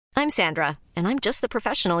I'm Sandra, and I'm just the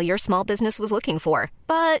professional your small business was looking for.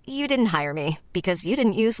 But you didn't hire me because you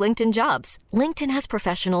didn't use LinkedIn Jobs. LinkedIn has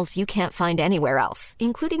professionals you can't find anywhere else,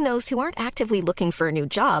 including those who aren't actively looking for a new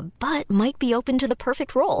job, but might be open to the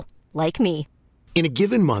perfect role, like me. In a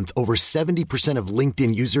given month, over 70% of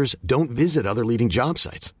LinkedIn users don't visit other leading job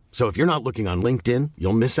sites. So if you're not looking on LinkedIn,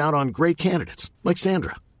 you'll miss out on great candidates like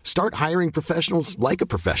Sandra. Start hiring professionals like a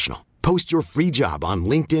professional. Post your free job on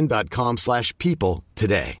linkedin.com/people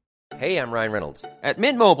today. Hey, I'm Ryan Reynolds. At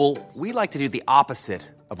Mint Mobile, we like to do the opposite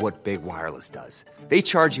of what Big Wireless does. They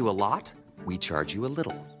charge you a lot, we charge you a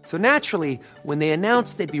little. So naturally, when they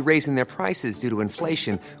announced they'd be raising their prices due to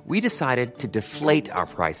inflation, we decided to deflate our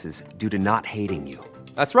prices due to not hating you.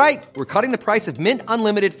 That's right. We're cutting the price of Mint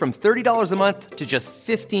Unlimited from $30 a month to just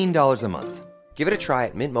 $15 a month. Give it a try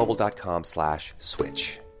at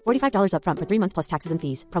mintmobile.com/switch. $45 up front for 3 months plus taxes and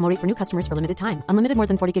fees. Promo rate for new customers for limited time. Unlimited more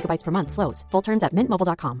than 40 gigabytes per month slows. Full terms at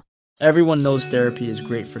mintmobile.com. Everyone knows therapy is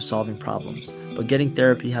great for solving problems, but getting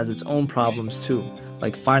therapy has its own problems too,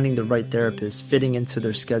 like finding the right therapist, fitting into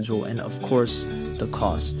their schedule, and of course, the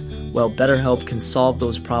cost. Well, BetterHelp can solve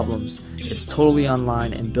those problems. It's totally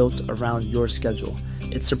online and built around your schedule.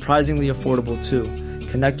 It's surprisingly affordable too.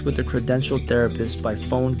 Connect with a credentialed therapist by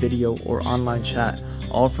phone, video, or online chat,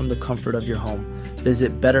 all from the comfort of your home.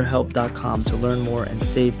 Visit BetterHelp.com to learn more and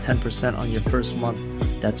save 10% on your first month.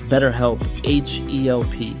 That's BetterHelp,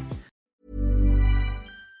 H-E-L-P.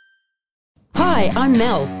 Hi, I'm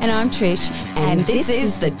Mel. And I'm Trish. And this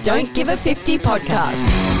is the Don't Give a 50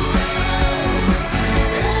 podcast.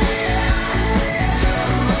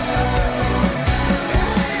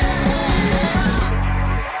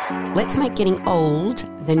 Let's make getting old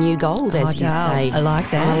the new gold, as you say. I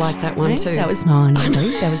like that. I like that one too. That was mine.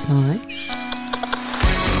 That was mine.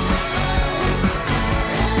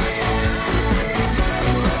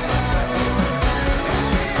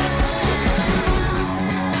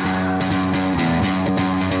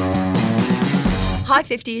 Hi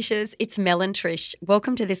 50ishers, it's Mel and Trish.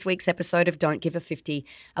 Welcome to this week's episode of Don't Give a 50,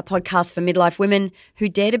 a podcast for midlife women who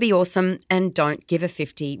dare to be awesome and don't give a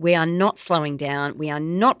 50. We are not slowing down. We are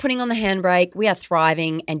not putting on the handbrake. We are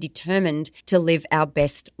thriving and determined to live our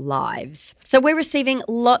best lives. So we're receiving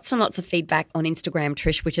lots and lots of feedback on Instagram,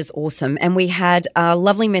 Trish, which is awesome. And we had a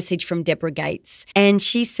lovely message from Deborah Gates. And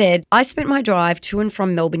she said, I spent my drive to and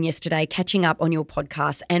from Melbourne yesterday catching up on your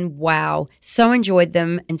podcast, and wow, so enjoyed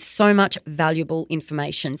them and so much valuable information.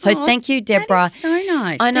 So thank you, Deborah. That is so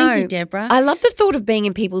nice. I know. Thank you, Deborah. I love the thought of being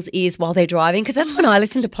in people's ears while they're driving, because that's when I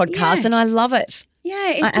listen to podcasts and I love it. Yeah,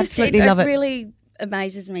 I absolutely love it. It really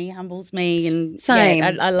amazes me, humbles me, and Same.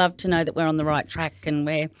 I love to know that we're on the right track and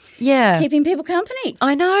we're keeping people company.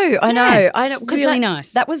 I know. It's really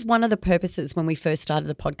nice. That was one of the purposes when we first started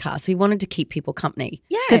the podcast. We wanted to keep people company.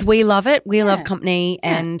 Yeah. Because we love it. We love company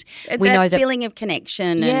and we know that feeling of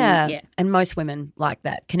connection. And most women like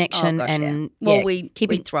that connection we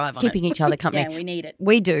thrive on keeping each other company. Yeah, we need it.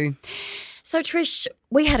 We do. So Trish,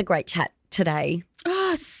 we had a great chat today.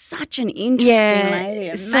 Oh, such an interesting lady.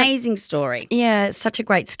 Amazing story. Yeah, such a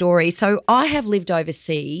great story. So I have lived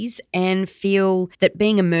overseas and feel that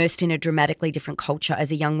being immersed in a dramatically different culture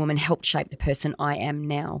as a young woman helped shape the person I am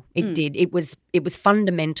now. It did. It was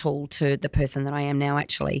fundamental to the person that I am now,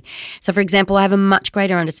 actually. So, for example, I have a much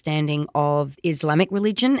greater understanding of Islamic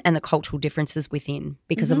religion and the cultural differences within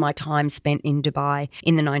because of my time spent in Dubai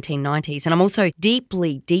in the 1990s. And I'm also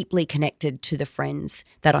deeply, deeply connected to the friends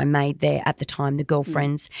that I made there at the time, the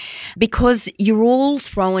girlfriends, because you're all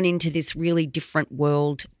thrown into this really different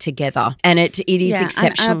world together, and it is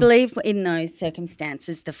exceptional. I believe in those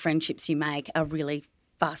circumstances, the friendships you make are really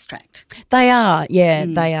fast-tracked. They are,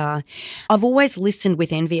 they are. I've always listened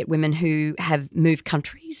with envy at women who have moved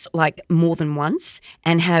countries like more than once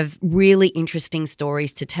and have really interesting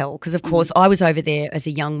stories to tell because, of course, I was over there as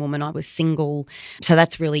a young woman. I was single, so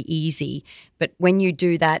that's really easy. But when you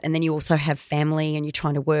do that and then you also have family and you're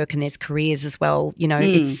trying to work and there's careers as well, you know,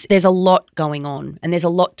 there's a lot going on and there's a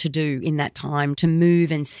lot to do in that time to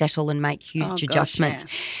move and settle and make huge adjustments.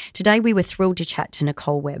 Yeah. Today we were thrilled to chat to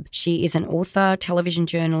Nicole Webb. She is an author, television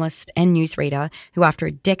journalist and newsreader who, after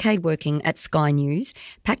a decade working at Sky News,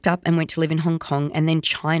 packed up and went to live in Hong Kong and then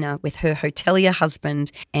China with her hotelier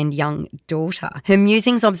husband and young daughter. Her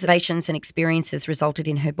musings, observations and experiences resulted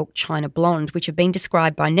in her book China Blonde, which have been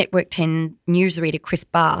described by Network 10 newsreader Chris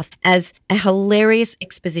Barth as a hilarious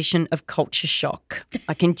exposition of culture shock.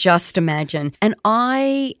 I can just imagine. And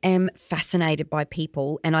I am fascinated by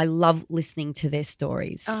people and I love listening to their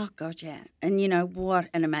stories. Oh, God, yeah. And you know, what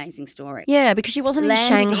an amazing story. Yeah, because she wasn't in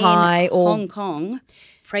Shanghai or Hong Kong,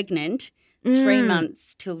 pregnant, 3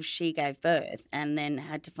 months till she gave birth, and then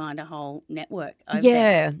had to find a whole network over Yeah.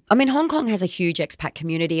 there. I mean, Hong Kong has a huge expat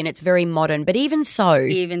community and it's very modern, but even so,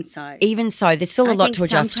 there's still a lot to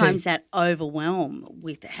adjust to. Sometimes that overwhelm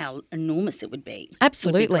with how enormous it would be.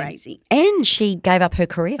 Absolutely. Would be crazy. And she gave up her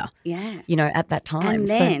career, Yeah. at that time. And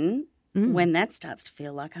then when that starts to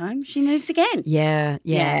feel like home, she moves again. Yeah.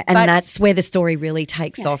 Yeah, And but- that's where the story really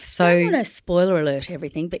takes off. So Don't want to spoiler alert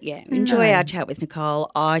everything, but enjoy our chat with Nicole.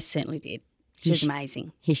 I certainly did. She's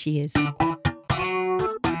amazing. here she is.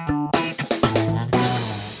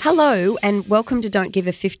 Hello and welcome to Don't Give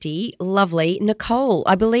a 50. Lovely. Nicole,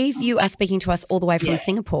 I believe you are speaking to us all the way from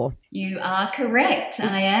Singapore. You are correct.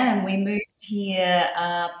 I am. We moved here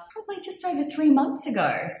probably just over 3 months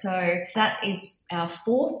ago. So that is our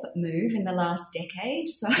 4th move in the last decade.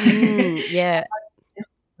 So Yeah.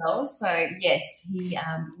 So yes, we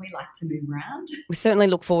like to move around. We certainly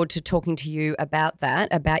look forward to talking to you about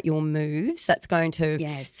that, about your moves. That's going to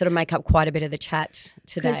sort of make up quite a bit of the chat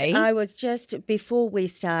today. I was just, before we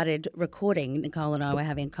started recording, Nicole and I were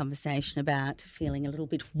having a conversation about feeling a little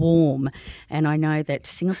bit warm. And I know that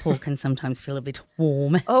Singapore can sometimes feel a bit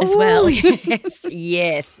warm as well.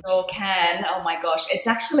 Yes. Sure can. Oh my gosh. It's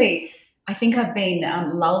actually, I think I've been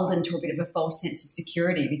lulled into a bit of a false sense of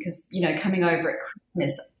security because, coming over at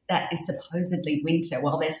Christmas, that is supposedly winter.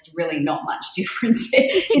 Well, there's really not much difference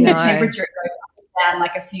in the temperature. It goes up and down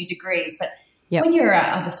like a few degrees. But when you're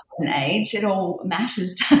of a certain age, it all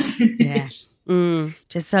matters, doesn't it? Yeah.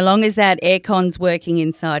 Just so long as that aircon's working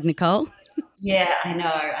inside, Nicole. Yeah, I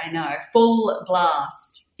know. Full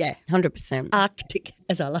blast. Yeah. 100%. Arctic,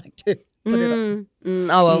 as I like to put it on.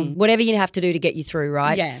 Whatever you have to do to get you through,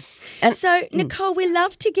 right? Yeah. And so, Nicole, we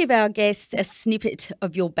love to give our guests a snippet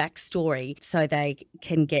of your backstory so they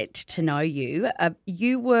can get to know you.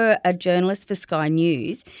 You were a journalist for Sky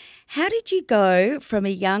News. How did you go from a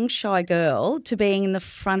young, shy girl to being in the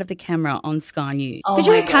front of the camera on Sky News? Because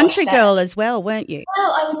you're a country girl as well, weren't you?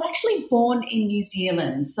 Well, I was actually born in New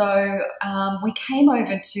Zealand. So we came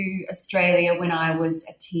over to Australia when I was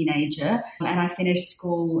a teenager and I finished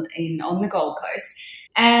school on the Gold Coast.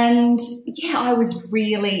 And I was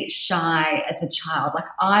really shy as a child. Like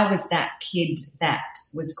I was that kid that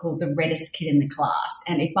was called the reddest kid in the class.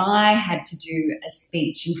 And if I had to do a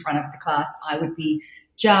speech in front of the class, I would be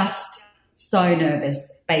just so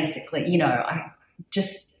nervous, basically. I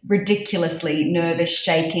just ridiculously nervous,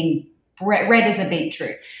 shaking, red as a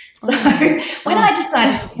beetroot. So when I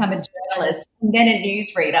decided to become a journalist and then a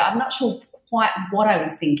newsreader, I'm not sure quite what I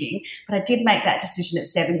was thinking, but I did make that decision at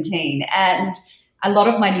 17. And a lot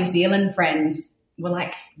of my New Zealand friends were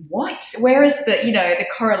like, what? Where is the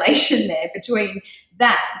correlation there between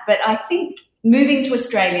that? But I think moving to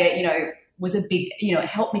Australia, was a big, it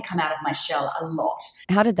helped me come out of my shell a lot.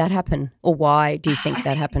 How did that happen? Or why do you think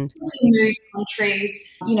that happened? To move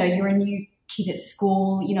countries, you're a new kid at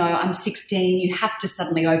school, I'm 16, you have to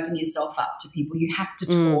suddenly open yourself up to people. You have to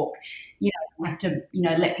talk, you have to,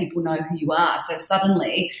 let people know who you are. So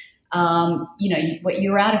suddenly,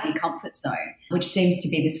 you're out of your comfort zone, which seems to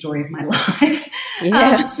be the story of my life.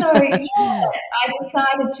 I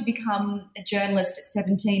decided to become a journalist at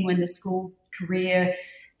 17 when the school career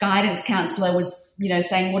guidance counsellor was,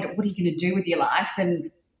 saying, what are you going to do with your life? And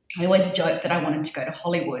I always joked that I wanted to go to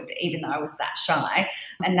Hollywood, even though I was that shy,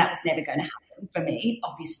 and that was never going to happen for me,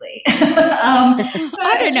 obviously.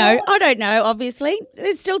 I don't know, obviously.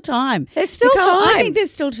 There's still time. Nicole, I think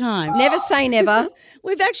there's still time. Never say never.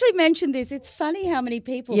 We've actually mentioned this. It's funny how many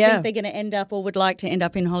people think they're going to end up or would like to end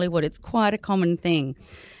up in Hollywood. It's quite a common thing.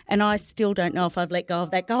 And I still don't know if I've let go of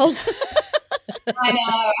that goal. I know.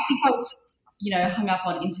 I think I was hung up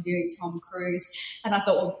on interviewing Tom Cruise. And I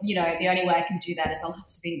thought, well, the only way I can do that is I'll have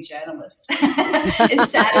to be a journalist.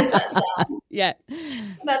 As sad as that sounds. Yeah. So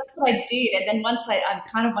that's what I did. And then I'm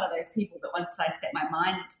kind of one of those people that once I set my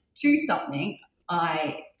mind to something,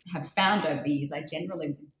 I have found over the years I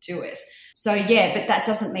generally do it. So, but that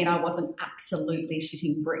doesn't mean I wasn't absolutely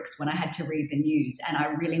shitting bricks when I had to read the news. And I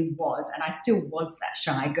really was. And I still was that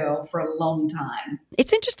shy girl for a long time.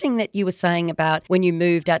 It's interesting that you were saying about when you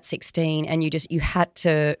moved at 16 and you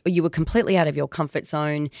were completely out of your comfort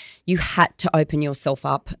zone. You had to open yourself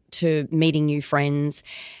up to meeting new friends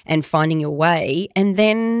and finding your way. And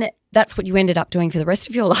then that's what you ended up doing for the rest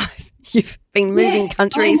of your life. You've been moving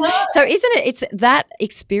countries. So isn't it, it's that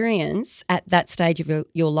experience at that stage of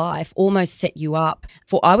your life almost set you up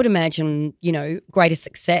for, I would imagine, greater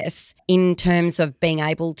success in terms of being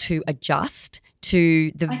able to adjust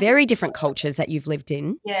to the very different cultures that you've lived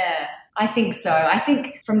in? Yeah, I think so. I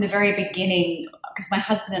think from the very beginning, because my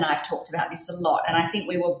husband and I have talked about this a lot, and I think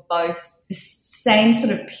we were both same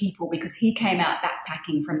sort of people, because he came out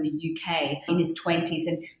backpacking from the UK in his 20s,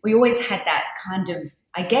 and we always had that kind of,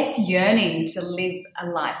 I guess, yearning to live a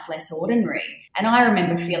life less ordinary. And I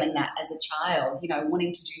remember feeling that as a child,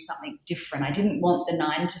 wanting to do something different. I didn't want the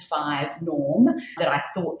 9-to-5 norm that I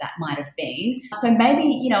thought that might have been. So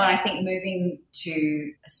maybe, and I think moving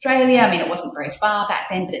to Australia, I mean, it wasn't very far back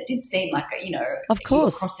then, but it did seem like, of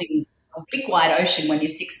course, crossing a big wide ocean when you're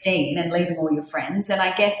 16 and leaving all your friends. And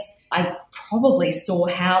I guess I probably saw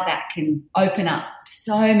how that can open up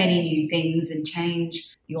so many new things and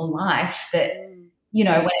change your life that, when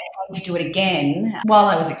it came to do it again, while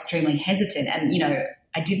I was extremely hesitant and,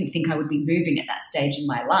 I didn't think I would be moving at that stage in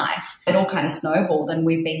my life, it all kind of snowballed, and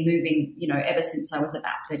we've been moving, ever since I was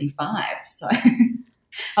about 35. So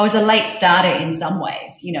I was a late starter in some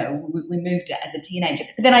ways. We moved as a teenager.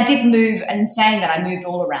 But then I did move, and saying that, I moved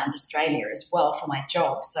all around Australia as well for my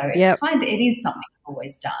job. So it is something I've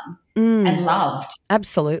always done and loved.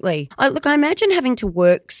 Absolutely. I imagine having to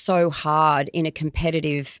work so hard in a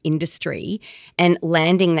competitive industry and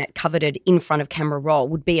landing that coveted in front of camera role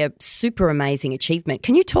would be a super amazing achievement.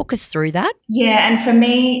 Can you talk us through that? Yeah, and for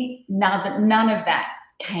me, none of that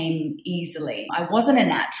came easily. I wasn't a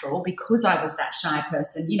natural because I was that shy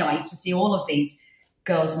person. I used to see all of these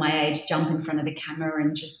girls my age jump in front of the camera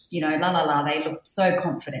and just, they looked so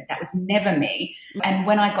confident. That was never me. And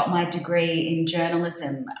when I got my degree in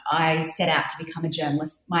journalism, I set out to become a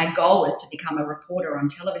journalist. My goal was to become a reporter on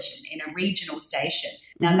television in a regional station.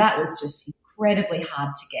 Now, that was just incredibly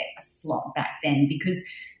hard to get a slot back then because,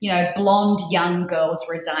 blonde young girls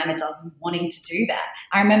were a dime a dozen wanting to do that.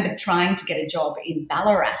 I remember trying to get a job in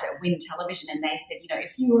Ballarat at Win Television, and they said,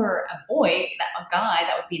 if you were a guy,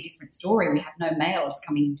 that would be a different story. We have no males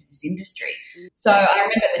coming into this industry. So I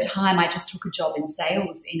remember at the time I just took a job in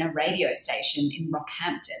sales in a radio station in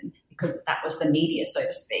Rockhampton because that was the media, so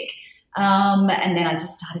to speak. And then I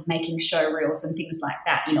just started making show reels and things like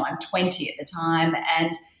that. I'm 20 at the time,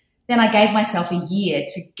 and then I gave myself a year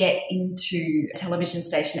to get into a television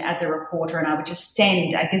station as a reporter, and I would just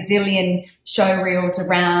send a gazillion show reels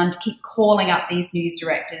around, keep calling up these news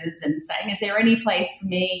directors and saying, is there any place for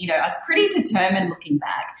me? I was pretty determined looking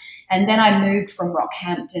back. And then I moved from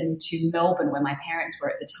Rockhampton to Melbourne where my parents were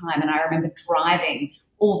at the time, and I remember driving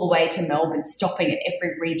all the way to Melbourne, stopping at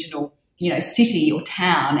every regional city or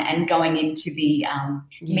town and going into the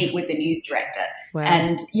meet with the news director. Wow.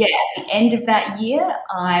 And at the end of that year,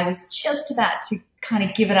 I was just about to kind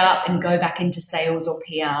of give it up and go back into sales or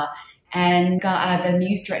PR. And the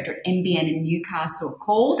news director at NBN in Newcastle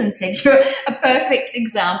called and said, you're a perfect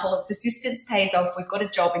example of persistence pays off. We've got a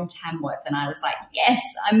job in Tamworth. And I was like, yes,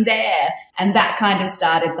 I'm there. And that kind of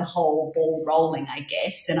started the whole ball rolling, I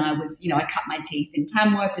guess. And I was, I cut my teeth in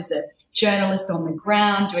Tamworth as a journalist on the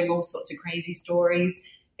ground, doing all sorts of crazy stories,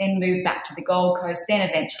 then moved back to the Gold Coast, then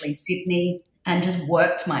eventually Sydney, and just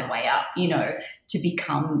worked my way up, to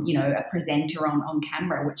become, a presenter on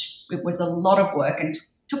camera, which it was a lot of work and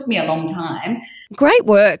took me a long time. Great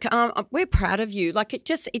work. We're proud of you.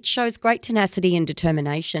 It shows great tenacity and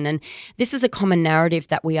determination. And this is a common narrative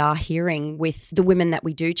that we are hearing with the women that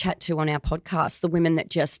we do chat to on our podcast, the women that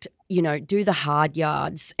just, do the hard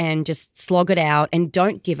yards and just slog it out and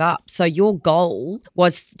don't give up. So your goal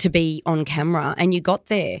was to be on camera and you got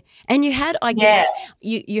there. And you had, I guess,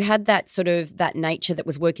 you had that sort of that nature that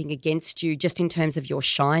was working against you just in terms of your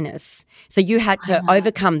shyness. So you had to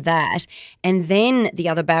overcome that. And then the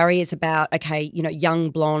other barriers about, okay, young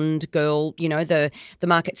blonde girl, the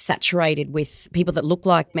market's saturated with people that look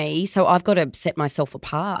like me. So I've got to set myself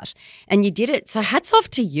apart. And you did it. So hats off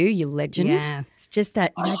to you, you legend. Yeah, it's just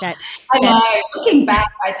that, I know. Looking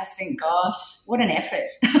back, I just think, gosh, what an effort.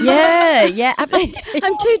 Yeah.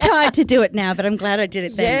 I'm too tired to do it now, but I'm glad I did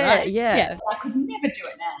it then, right? Yeah. I could never do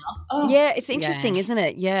it now. Oh. Yeah, it's interesting, isn't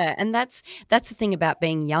it? Yeah, and that's the thing about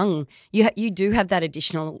being young. You do have that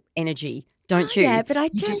additional energy, don't you? Yeah, but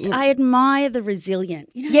I admire the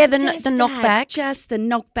resilient. The knockbacks. Just the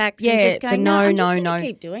knockbacks. Yeah, and just going, I'm just no. gonna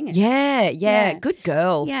keep doing it. Yeah. Good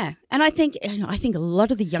girl. Yeah, and I think a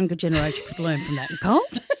lot of the younger generation could learn from that, Nicole.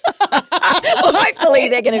 Well, hopefully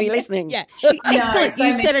they're going to be listening. Yeah, excellent.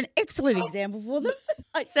 You set an excellent example for them.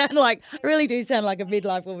 I really do sound like a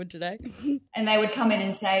midlife woman today. And they would come in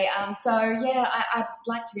and say, I'd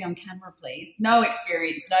like to be on camera, please. No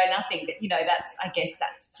experience, no nothing. But,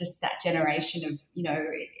 that's just that generation of,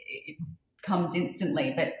 it comes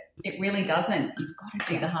instantly, but it really doesn't. You've got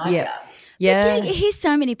to do the hard yards. Yeah. You hear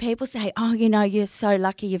so many people say, oh, you're so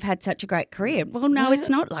lucky you've had such a great career. Well, no, it's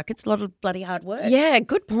not luck. It's a lot of bloody hard work. Yeah,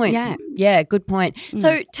 good point. Yeah, good point.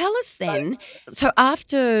 So tell us then, so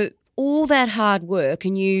after all that hard work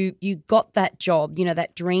and you got that job,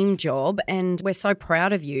 that dream job, and we're so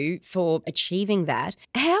proud of you for achieving that.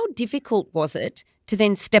 How difficult was it to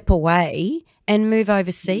then step away and move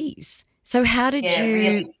overseas? So how did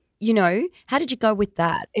how did you go with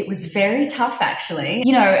that? It was very tough, actually.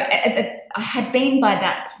 I had been by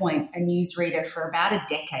that point a newsreader for about a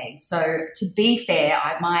decade. So to be fair,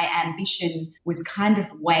 my ambition was kind of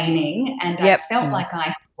waning, and I felt like I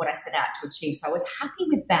had what I set out to achieve. So I was happy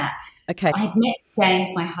with that. Okay. I had met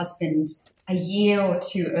James, my husband, a year or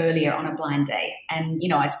two earlier on a blind date. And,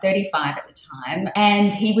 I was 35 at the time,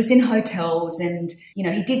 and he was in hotels, and,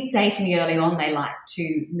 he did say to me early on, they like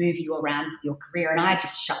to move you around with your career. And I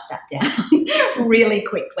just shut that down really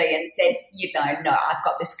quickly and said, no, I've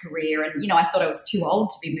got this career. And, I thought I was too old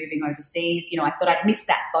to be moving overseas. I thought I'd missed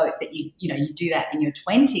that boat that you do that in your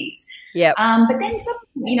 20s. Yeah. But then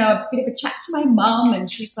a bit of a chat to my mum, and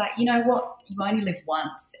she's like, you know what, you only live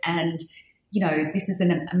once, and this is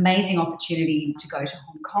an amazing opportunity to go to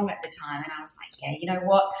Hong Kong at the time. And I was like, yeah, you know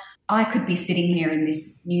what? I could be sitting here in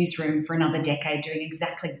this newsroom for another decade doing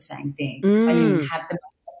exactly the same thing because I didn't have the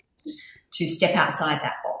money to step outside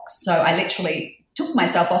that box. So I literally took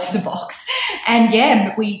myself off the box.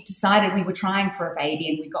 And, we decided we were trying for a baby,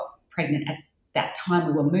 and we got pregnant at that time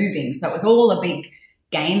we were moving. So it was all a big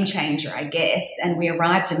game changer, I guess. And we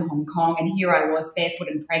arrived in Hong Kong, and here I was barefoot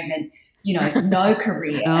and pregnant, no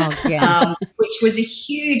career, which was a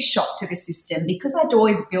huge shock to the system because I'd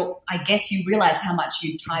always built, I guess you realise how much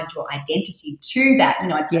you tied your identity to that.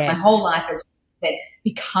 It's my whole life as said,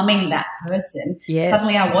 becoming that person. Yes.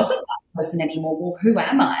 Suddenly I wasn't that person anymore. Well, who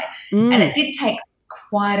am I? And it did take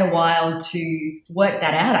quite a while to work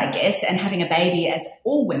that out, I guess. And having a baby, as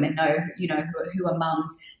all women know, who are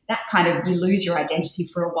mums, that kind of, you lose your identity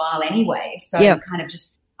for a while anyway. So you kind of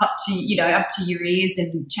just up to your ears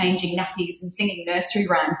and changing nappies and singing nursery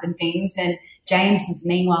rhymes and things. And James is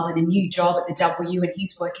meanwhile in a new job at the W, and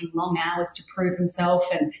he's working long hours to prove himself.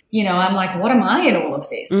 And, I'm like, what am I in all of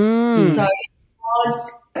this? So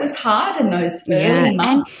it was hard in those early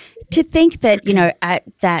months. And to think that, at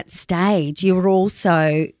that stage, you were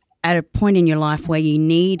also at a point in your life where you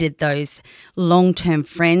needed those long-term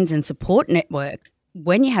friends and support network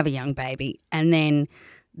when you have a young baby, and then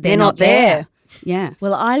they're not there. Yeah.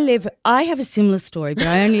 Well, I have a similar story, but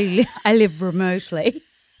I live remotely,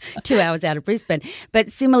 2 hours out of Brisbane. But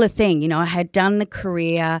similar thing, I had done the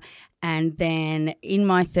career, and then in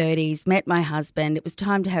my 30s met my husband. It was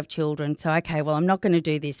time to have children. So, okay, well, I'm not going to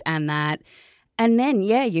do this and that. And then,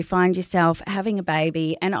 you find yourself having a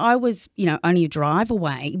baby, and I was, only a drive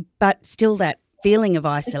away, but still that feeling of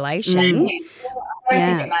isolation. I don't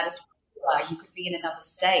think it matters where you are. You could be in another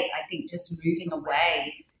state. I think just moving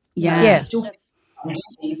away.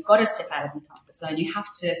 You've got to step out of the comfort zone. You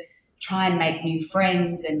have to try and make new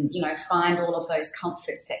friends and, find all of those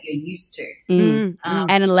comforts that you're used to.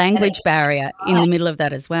 And a language barrier in the middle of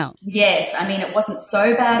that as well. Yes. I mean, it wasn't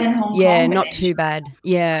so bad in Hong Kong. Yeah, not too bad.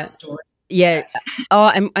 Yeah. Yeah.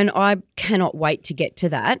 And I cannot wait to get to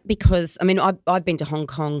that because, I mean, I've been to Hong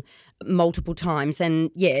Kong multiple times, and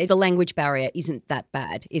the language barrier isn't that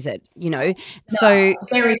bad, is it? No, it's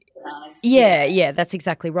very nice. Yeah, that's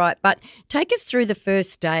exactly right. But take us through the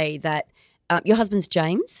first day that your husband's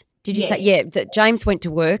James. Did you say? Yeah, that James went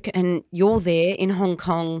to work and you're there in Hong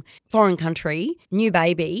Kong, foreign country, new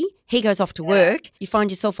baby. He goes off to work. You find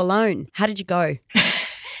yourself alone. How did you go?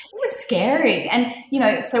 It was scary. And,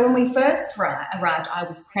 so when we first arrived, I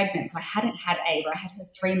was pregnant. So I hadn't had Ava. I had her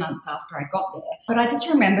 3 months after I got there. But I just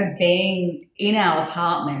remember being in our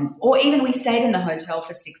apartment, or even we stayed in the hotel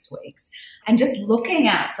for 6 weeks, and just looking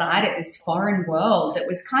outside at this foreign world that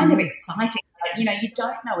was kind of exciting. You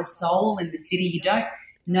don't know a soul in the city. You don't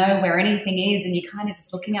know where anything is, and you're kind of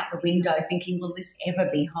just looking out the window thinking, will this ever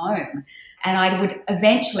be home? And I would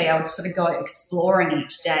sort of go exploring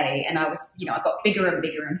each day, and I was, I got bigger and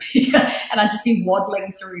bigger and bigger, and I'd just be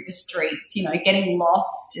waddling through the streets, getting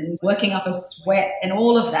lost and working up a sweat and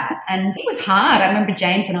all of that. And it was hard. I remember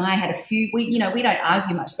James and I had a few, we don't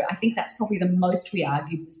argue much, but I think that's probably the most we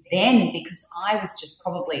argued was then, because I was just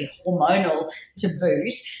probably hormonal to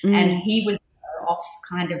boot, and he was off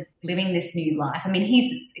kind of living this new life. I mean,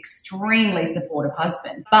 he's an extremely supportive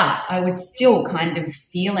husband, but I was still kind of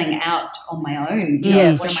feeling out on my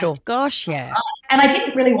own. For sure. Gosh, yeah. And I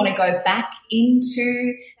didn't really want to go back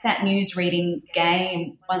into that news reading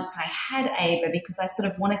game once I had Ava, because I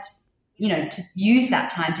sort of wanted to, to use that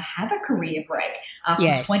time to have a career break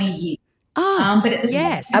after 20 years. But at the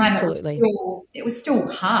same time, absolutely. It was still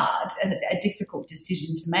hard, a difficult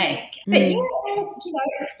decision to make. But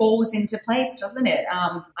it falls into place, doesn't it?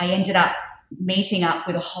 I ended up meeting up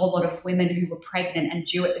with a whole lot of women who were pregnant and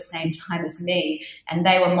due at the same time as me, and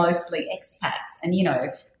they were mostly expats. And,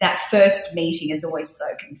 that first meeting is always so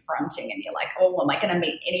confronting, and you're like, oh, am I going to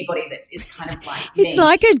meet anybody that is kind of like me? It's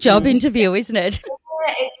like a job interview, isn't it?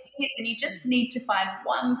 Yeah, it is, and you just need to find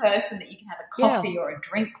one person that you can have a coffee or a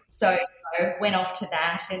drink. So went off to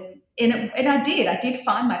that, and I did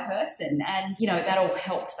find my person, and that all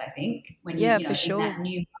helps, I think, when you for sure. in that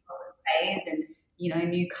new phase and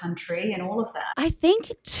new country and all of that. I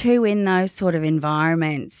think too, in those sort of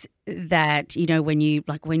environments that, when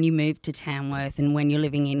you move to Tamworth and when you're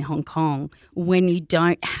living in Hong Kong, when you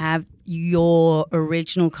don't have your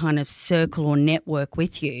original kind of circle or network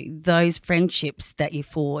with you, those friendships that you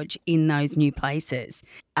forge in those new places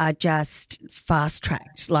are just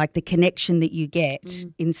fast-tracked. Like the connection that you get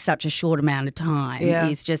in such a short amount of time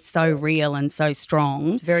is just so real and so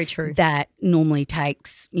strong. Very true. That normally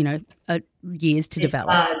takes, years to develop.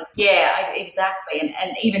 Yeah, exactly.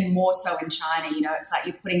 And even more so in China, it's like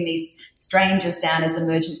you're putting these strangers down as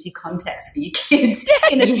emergency contacts for your kids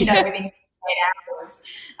within 8 hours,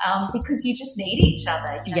 because you just need each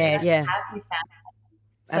other. You have your family.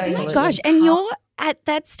 So Absolutely. Oh my gosh, and you're at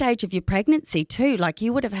that stage of your pregnancy too. Like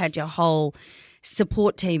you would have had your whole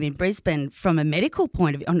support team in Brisbane from a medical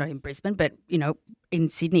point of view. Oh, not in Brisbane, but, in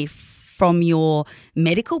Sydney from your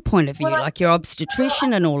medical point of view, like your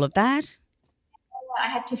obstetrician and all of that. I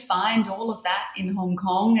had to find all of that in Hong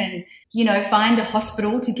Kong and, find a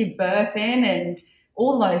hospital to give birth in and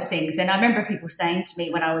all those things. And I remember people saying to me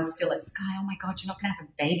when I was still at Sky, oh, my God, you're not going to have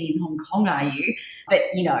a baby in Hong Kong, are you? But,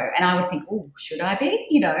 and I would think, oh, should I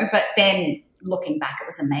be? But then looking back, it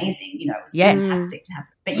was amazing. It was fantastic to have,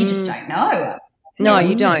 but you just don't know. No,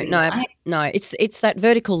 you don't. No, it's that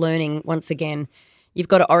vertical learning once again. You've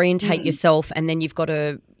got to orientate yourself, and then you've got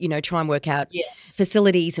to, try and work out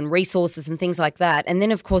facilities and resources and things like that. And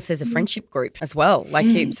then, of course, there's a friendship group as well. Like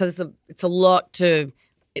so it's a lot to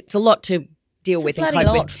deal with and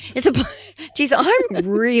cope with. Geez, I'm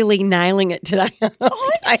really nailing it today. You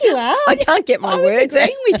are. I can't get my words out.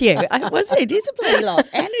 With you. It is a bloody lot.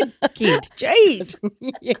 And a kid. Jeez.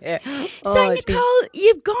 Yeah. So, Nicole,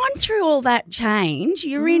 you've gone through all that change.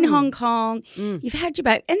 You're in Hong Kong. You've had your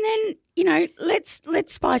baby. And then, let's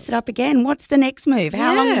spice it up again. What's the next move?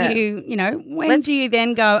 How long are you, when do you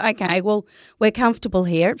then go, okay, well, we're comfortable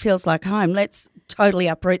here. It feels like home. Let's totally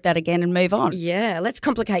uproot that again and move on. Yeah, let's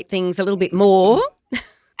complicate things a little bit more.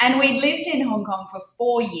 And we lived in Hong Kong for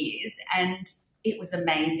 4 years, and it was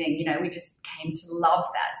amazing. We just came to love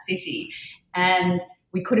that city, and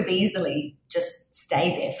we could have easily just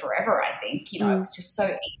stayed there forever, I think. It was just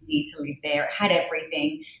so easy to live there. It had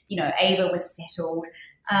everything. Ava was settled.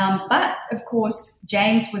 But, of course,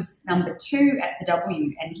 James was number 2 at the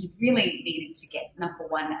W, and he really needed to get number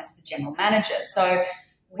 1 as the general manager. So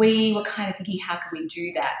we were kind of thinking, how can we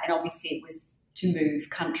do that? And obviously it was to move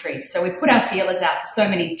countries. So we put our feelers out for so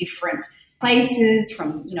many different places,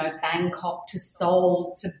 from, Bangkok to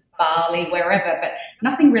Seoul to Bali, wherever, but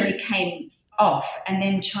nothing really came off. And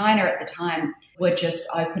then China at the time were just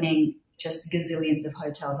opening just gazillions of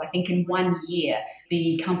hotels. I think in 1 year,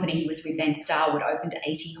 the company he was with then, Starwood, opened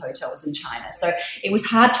 80 hotels in China. So it was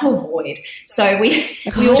hard to avoid. So we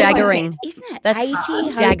staggering. Isn't it? That's 80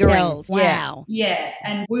 staggering. hotels. Wow. Yeah.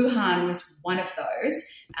 And Wuhan was one of those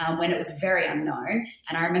when it was very unknown.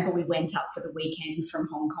 And I remember we went up for the weekend from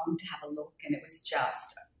Hong Kong to have a look, and it was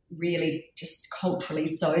just really just culturally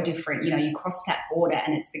so different. You cross that border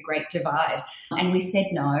and it's the Great Divide. And we said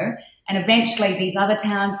no. And eventually these other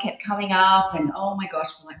towns kept coming up, and oh my gosh,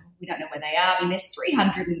 we're like, we don't know where they are. I mean, there's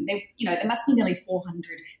 300 and there must be nearly 400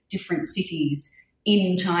 different cities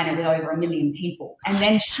in China with over 1 million people. And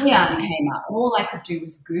then Xi'an came up, and all I could do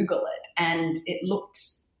was Google it, and it looked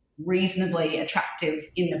reasonably attractive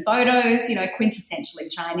in the photos,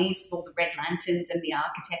 quintessentially Chinese with all the red lanterns and the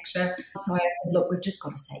architecture. So I said, look, we've just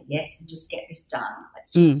got to say yes and just get this done.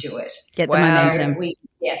 Let's just do it. Get the momentum. We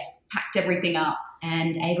packed everything up,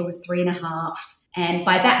 and Ava was 3.5. And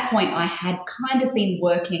by that point, I had kind of been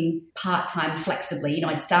working part-time flexibly.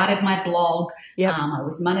 I'd started my blog. Yep. I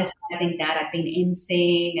was monetizing that. I'd been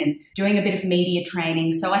emceeing and doing a bit of media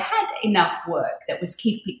training. So I had enough work that was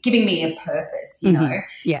giving me a purpose,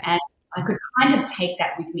 Yes. And I could kind of take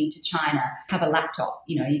that with me to China, have a laptop,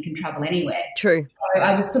 you can travel anywhere. True. So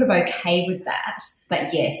I was sort of okay with that.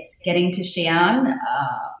 But yes, getting to Xi'an,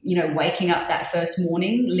 waking up that first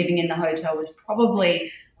morning, living in the hotel was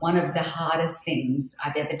probably one of the hardest things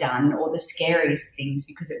I've ever done, or the scariest things,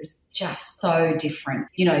 because it was just so different.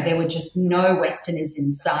 There were just no Westerners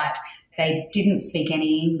in sight. They didn't speak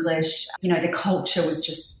any English. The culture was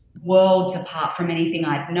just worlds apart from anything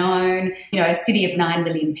I'd known. A city of 9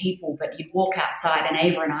 million people, but you'd walk outside and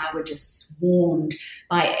Ava and I were just swarmed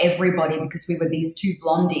by everybody because we were these two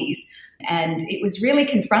blondies. And it was really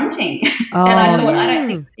confronting. Oh, and I thought, I don't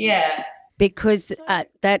think, because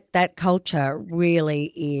that culture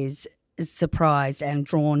really is surprised and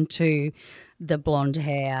drawn to the blonde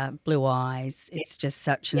hair, blue eyes. It's just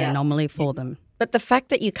such an anomaly for them. But the fact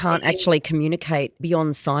that you can't actually communicate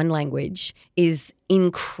beyond sign language is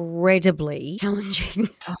incredibly challenging.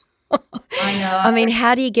 I know. I mean,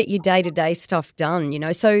 how do you get your day-to-day stuff done,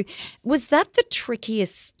 So was that the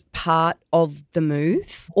trickiest part of the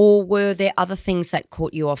move, or were there other things that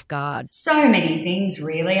caught you off guard? So many things,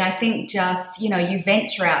 really. I think just, you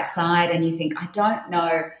venture outside and you think, I don't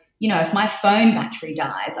know, if my phone battery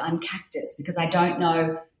dies, I'm cactus because I don't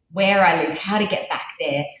know where I live, how to get back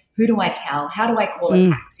there, who do I tell, how do I call a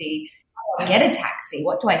taxi, how do I get a taxi,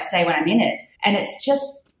 what do I say when I'm in it? And it's just,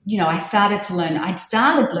 I'd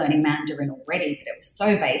started learning Mandarin already, but it was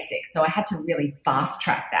so basic. So I had to really fast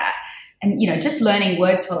track that. And, just learning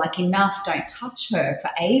words for like enough, don't touch her for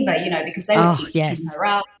Ava, because they were picking her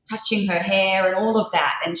up, touching her hair and all of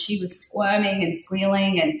that. And she was squirming and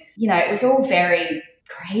squealing and, it was all very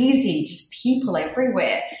crazy, just people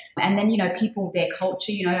everywhere. And then, people, their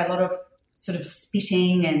culture, a lot of sort of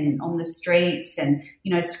spitting and on the streets and,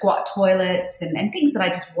 squat toilets and things that I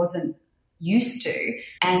just wasn't used to,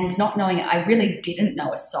 and not knowing, I really didn't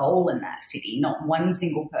know a soul in that city, not one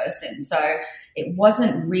single person. So it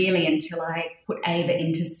wasn't really until I put Ava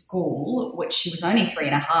into school, which she was only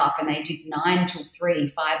 3.5, and they did 9 till 3,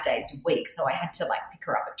 5 days a week. So I had to pick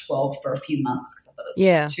her up at 12 for a few months because I thought it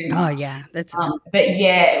was just too much. Oh yeah, that's. But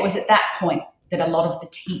it was at that point that a lot of the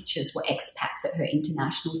teachers were expats at her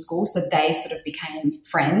international school, so they sort of became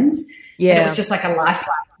friends. Yeah, it was just like a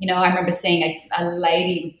lifeline. I remember seeing a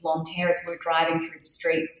lady with blonde hair as we were driving through the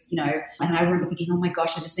streets, and I remember thinking, oh my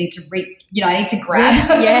gosh, I just need to I need to grab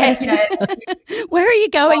her. Yes. Where are you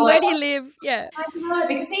going? Where do you live? Yeah. I know,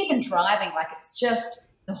 because even driving, it's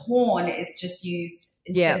just, the horn is just used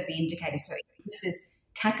instead of the indicator. So it's this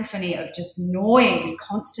cacophony of just noise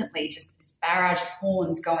constantly, just this barrage of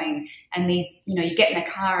horns going, and these, you get in a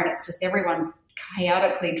car and it's just everyone's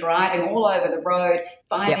chaotically driving all over the road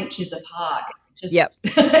 5 inches apart. Just your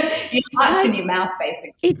heart's in your mouth,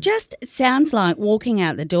 basically. It just sounds like walking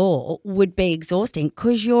out the door would be exhausting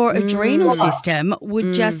because your adrenal system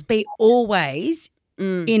would just be always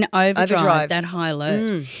in overdrive, that high alert.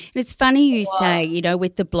 And it's funny you say,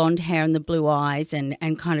 with the blonde hair and the blue eyes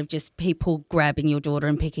and kind of just people grabbing your daughter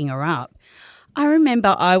and picking her up. I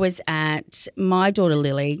remember I was at my daughter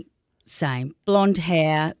Lily, same, blonde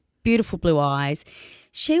hair, beautiful blue eyes.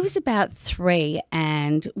 She was about 3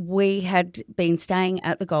 and we had been staying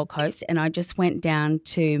at the Gold Coast, and I just went down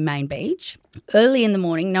to Main Beach. Early in the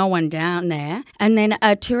morning, no one down there. And then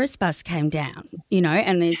a tourist bus came down,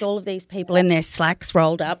 and there's all of these people in their slacks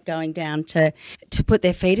rolled up going down to put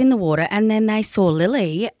their feet in the water. And then they saw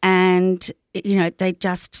Lily and they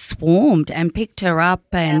just swarmed and picked her up,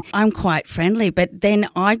 and I'm quite friendly. But then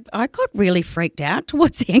I got really freaked out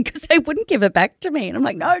towards the end because they wouldn't give her back to me. And I'm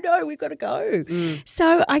like, no, we've got to go.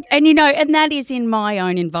 So and that is in my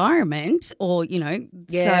own environment, or,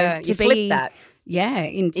 so to flip that. Yeah,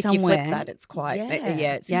 in if somewhere. If you flip that, it's quite,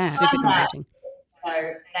 it's super confronting.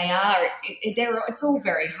 They are, it's all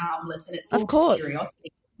very harmless, and it's all just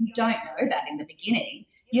curiosity. You don't know that in the beginning.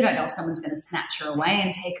 You don't know if someone's going to snatch her away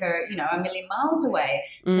and take her, a million miles away.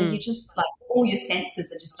 So you just all your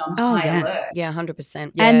senses are just on high alert. Yeah,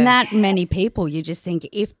 100%. Yeah. And that many people, you just think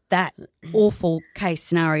if that awful case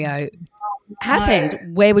scenario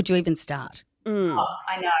happened, where would you even start? Oh,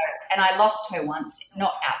 I know. And I lost her once,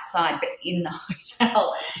 not outside, but in the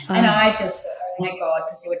hotel. And I just, oh my God,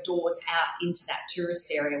 because there were doors out into that tourist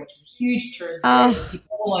area, which was a huge tourist area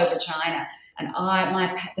all over China. And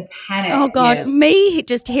the panic. Oh God, me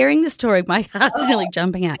just hearing the story, my heart's nearly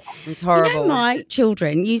jumping out. It's horrible. My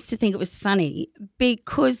children used to think it was funny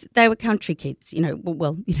because they were country kids.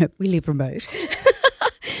 We live remote.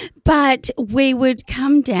 But we would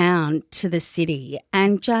come down to the city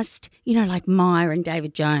and just, like Maya and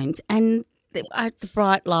David Jones, and the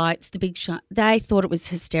bright lights, the big shine, they thought it was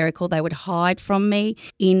hysterical. They would hide from me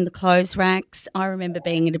in the clothes racks. I remember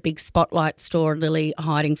being in a big Spotlight store, Lily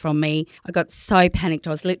hiding from me. I got so panicked. I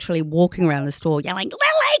was literally walking around the store yelling,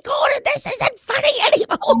 Lily, Gordon, this isn't funny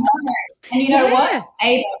anymore. Oh, no. And you know what?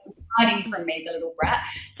 Ava was hiding from me, the little brat.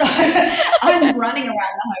 So I'm running around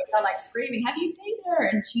the hotel screaming, have you seen her?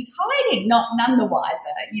 And she's hiding, none the wiser,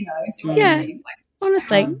 doing anything.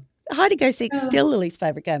 Honestly. Heidi goes six, still Lily's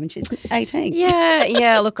favourite game, and she's 18.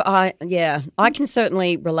 Yeah. Look, I can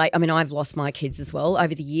certainly relate. I mean, I've lost my kids as well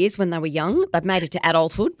over the years when they were young. They've made it to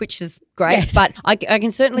adulthood, which is great. Yes. But I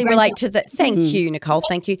can certainly relate to the. Thank you, Nicole.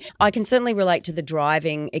 Thank you. I can certainly relate to the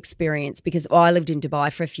driving experience because I lived in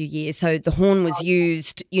Dubai for a few years, so the horn was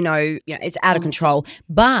used. It's out of control.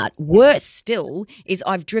 But worse still is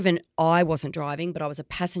I've driven. I wasn't driving, but I was a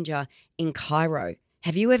passenger in Cairo.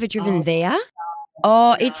 Have you ever driven there?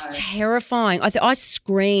 Oh, it's terrifying. I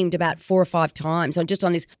screamed about 4 or 5 times on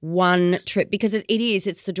this one trip because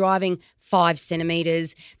it's the driving 5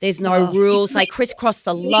 centimetres. There's no rules. They crisscross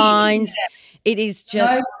the lines. It is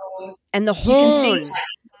just no rules. And the horn.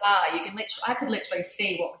 You can see I could literally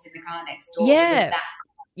see what was in the car next door. Yeah.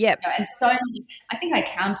 Yep. And so many, I think I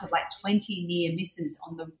counted like 20 near misses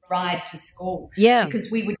on the ride to school. Yeah. Because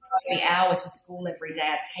we would go the hour to school every day.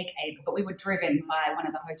 I'd take Ava, but we were driven by one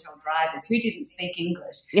of the hotel drivers who didn't speak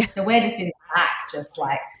English. Yeah. So we're just in the back, just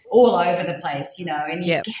like all over the place, and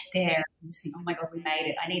you get there and you think, oh my God, we made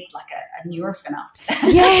it. I need like a Nurofen after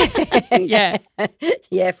that.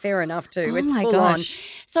 Yeah, fair enough too. Oh it's my full gosh. on.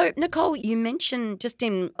 So, Nicole, you mentioned just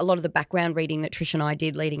in a lot of the background reading that Trish and I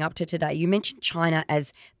did leading up to today, you mentioned China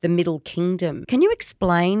as the Middle Kingdom. Can you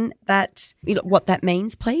explain that, what that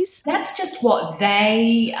means, please? That's just what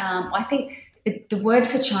they, I think the word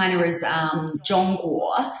for China is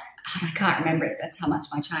Zhongguo. I can't remember it. That's how much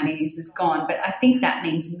my Chinese is gone. But I think that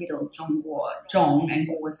means middle, Zhong and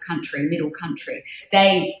Guo's country, middle country.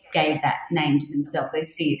 They gave that name to themselves. They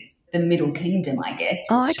see it as the Middle Kingdom, I guess.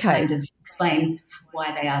 Oh, okay. Which kind of explains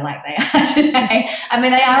why they are like they are today. I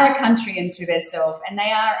mean, they are a country unto themselves and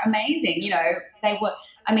they are amazing. They were,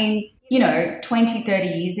 20, 30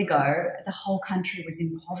 years ago, the whole country was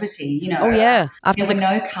in poverty. Oh, yeah. There were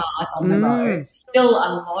no cars on the roads. Still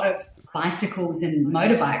a lot of bicycles and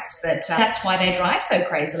motorbikes, but that's why they drive so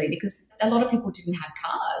crazily because a lot of people didn't have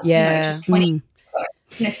cars. Yeah. Just 20 years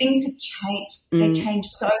ago. Things have changed. They changed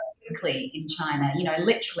so quickly in China.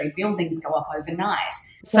 Literally buildings go up overnight.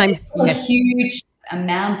 Same. So a huge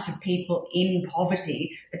amount of people in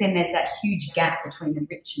poverty, but then there's that huge gap between the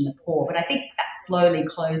rich and the poor. But I think that's slowly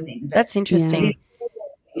closing. But that's interesting. It's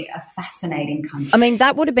a fascinating country. I mean,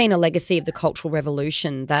 that would have been a legacy of the Cultural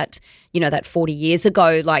Revolution that 40 years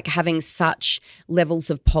ago, like having such levels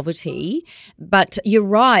of poverty. But you're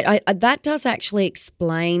right. That does actually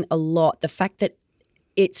explain a lot. The fact that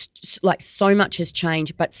it's just, like so much has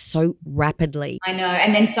changed, but so rapidly. I know.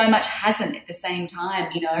 And then so much hasn't at the same time,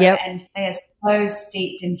 Yep. And they are so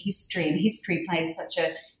steeped in history, and history plays such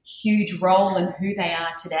a huge role in who they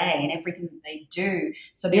are today and everything that they do.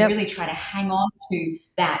 So they really try to hang on to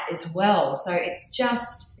that as well. So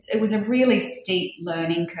it was a really steep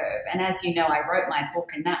learning curve. And as you know, I wrote my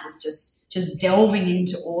book and that was just delving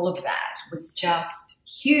into all of that was just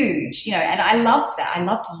huge, and I loved that. I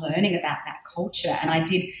loved learning about that culture. And I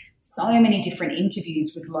did so many different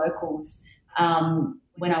interviews with locals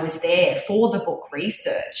when I was there for the book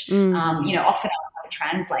research. Often a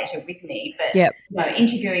translator with me, but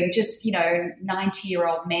interviewing just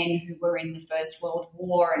 90-year-old men who were in the First World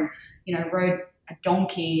War and rode a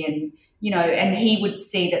donkey and he would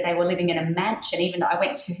see that they were living in a mansion. Even though I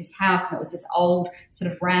went to his house and it was this old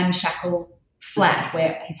sort of ramshackle flat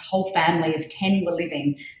where his whole family of 10 were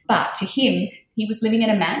living, but to him he was living in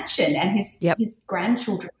a mansion and his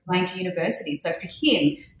grandchildren were going to university. So for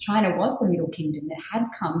him, China was the Middle Kingdom that had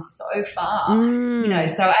come so far.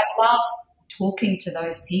 So I loved talking to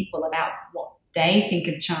those people about what they think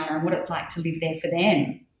of China and what it's like to live there for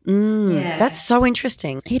them. That's so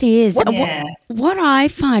interesting. It is. Yeah. What I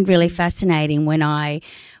find really fascinating when I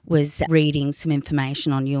was reading some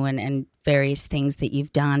information on you and various things that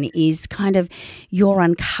you've done is kind of your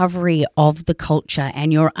uncovery of the culture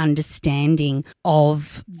and your understanding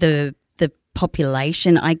of the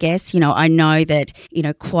population, I guess. I know that,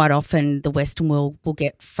 quite often the Western world will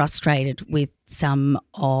get frustrated with some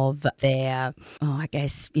of their,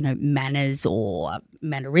 manners or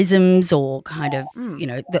mannerisms or kind of,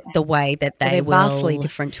 the way that they they're will. Vastly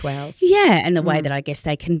different to ours. Yeah, and the way that I guess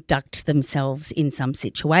they conduct themselves in some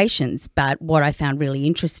situations. But what I found really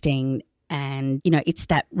interesting, and, it's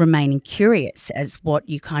that remaining curious as what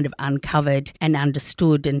you kind of uncovered and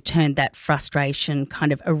understood and turned that frustration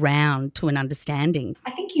kind of around to an understanding.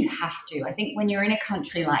 I think you have to. I think when you're in a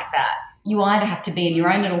country like that, you either have to be in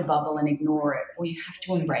your own little bubble and ignore it, or you have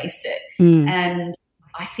to embrace it. And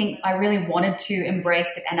I think I really wanted to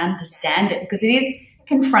embrace it and understand it because it is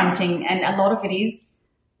confronting, and a lot of it is,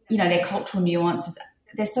 their cultural nuances,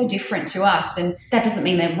 they're so different to us, and that doesn't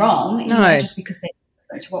mean they're wrong, just because they're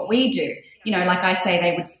different to what we do. like I say,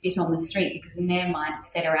 they would spit on the street because in their mind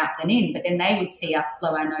it's better out than in, but then they would see us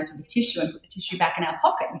blow our nose with a tissue and put the tissue back in our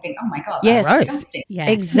pocket and think, oh my God, that's disgusting. Yes,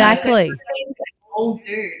 exactly. So things that we all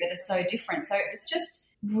do that are so different. So it was just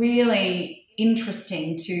really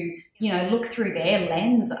interesting to, look through their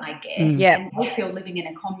lens, I guess. And they feel living in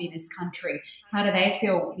a communist country. How do they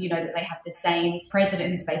feel, that they have the same president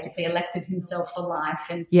who's basically elected himself for life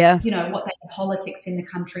and, what they politics in the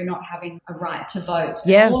country, not having a right to vote,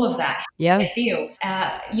 and all of that, they feel,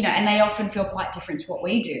 and they often feel quite different to what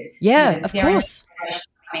we do. Of course.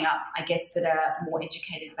 Coming up, I guess, that are more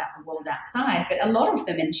educated about the world outside, but a lot of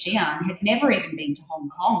them in Xi'an had never even been to Hong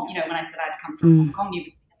Kong. When I said I'd come from Hong Kong,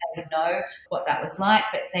 they would know what that was like,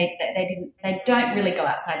 but they don't really go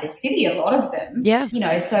outside their city, a lot of them.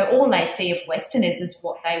 So all they see of Westerners is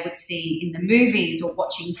what they would see in the movies or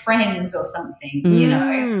watching Friends or something,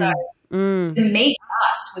 So to meet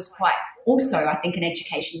us was quite also, I think, an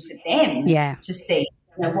education for them to see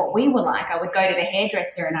what we were like. I would go to the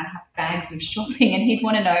hairdresser and I'd have bags of shopping and he'd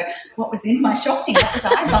want to know what was in my shopping, what was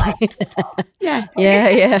I like. Yeah.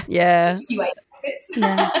 It's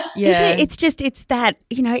that,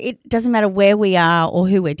 it doesn't matter where we are or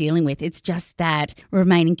who we're dealing with. It's just that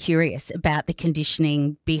remaining curious about the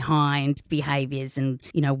conditioning behind behaviours and,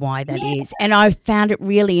 why that is. And I found it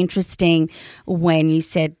really interesting when you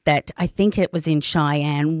said that, I think it was in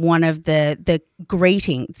Cheyenne, one of the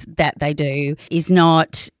greetings that they do is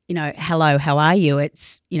not, hello, how are you?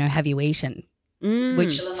 It's, have you eaten?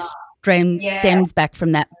 Which stems back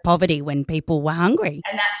from that poverty when people were hungry.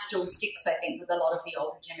 And that still sticks, I think, with a lot of the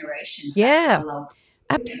older generations.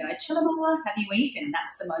 Chillamala, have you eaten?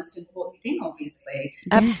 That's the most important thing, obviously.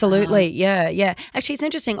 Absolutely, yeah. Actually, it's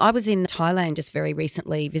interesting. I was in Thailand just very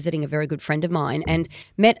recently visiting a very good friend of mine and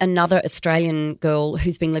met another Australian girl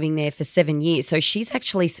who's been living there for 7 years. So she's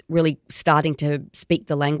actually really starting to speak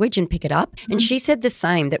the language and pick it up. And she said the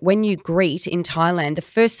same, that when you greet in Thailand, the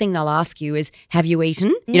first thing they'll ask you is, have you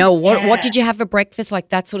eaten? What did you have for breakfast? Like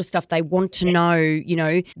that sort of stuff. They want to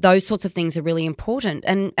know, those sorts of things are really important.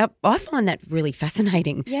 And I find that really fascinating.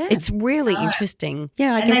 Yeah. It's really interesting.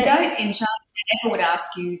 Yeah, I guess they don't in China. They never would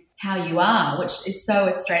ask you how you are, which is so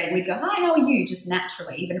Australian. We'd go, hi, how are you? Just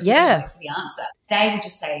naturally, even if we didn't wait for the answer. They would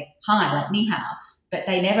just say, hi, like ni hao. But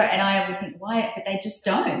they never, and I would think, why? But they just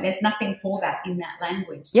don't. There's nothing for that in that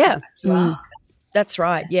language to ask them. That's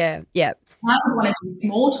right. Yeah. I would want to do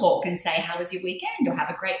small talk and say, how was your weekend? Or have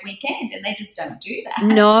a great weekend. And they just don't do that.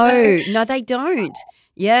 No, they don't.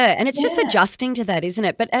 Yeah, and it's just adjusting to that, isn't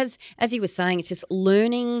it? But as you were saying, it's just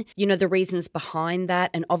learning, the reasons behind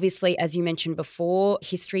that. And obviously, as you mentioned before,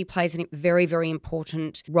 history plays a very, very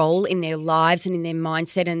important role in their lives and in their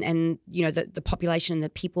mindset and the population and the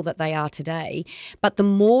people that they are today. But the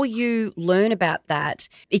more you learn about that,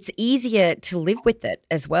 it's easier to live with it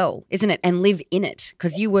as well, isn't it? And live in it,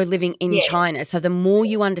 because you were living in China. So the more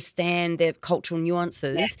you understand the cultural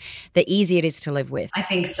nuances, the easier it is to live with. I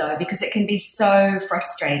think so, because it can be so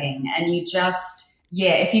frustrating, and you just,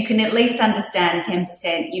 if you can at least understand 10%,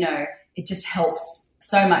 it just helps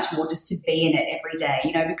so much more just to be in it every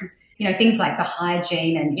day, because, things like the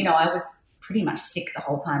hygiene and, I was pretty much sick the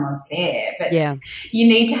whole time I was there, but you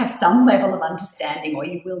need to have some level of understanding or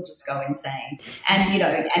you will just go insane and,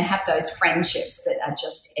 and have those friendships that are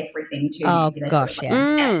just everything to you. Oh, gosh,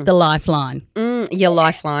 the lifeline. Your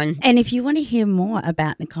lifeline. And if you want to hear more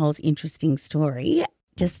about Nicole's interesting story,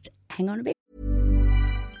 just hang on a bit.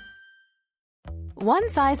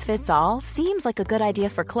 One size fits all seems like a good idea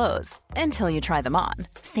for clothes until you try them on.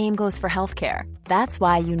 Same goes for healthcare. That's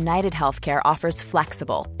why United Healthcare offers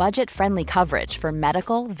flexible, budget-friendly coverage for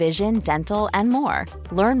medical, vision, dental, and more.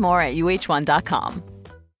 Learn more at uh1.com.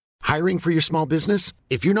 Hiring for your small business?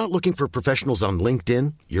 If you're not looking for professionals on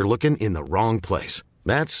LinkedIn, you're looking in the wrong place.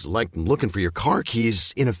 That's like looking for your car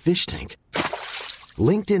keys in a fish tank.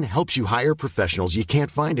 LinkedIn helps you hire professionals you can't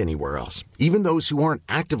find anywhere else, even those who aren't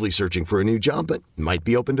actively searching for a new job but might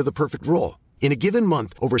be open to the perfect role. In a given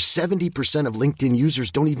month, over 70% of LinkedIn users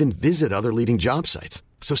don't even visit other leading job sites.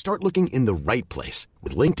 So start looking in the right place.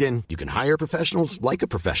 With LinkedIn, you can hire professionals like a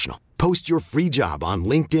professional. Post your free job on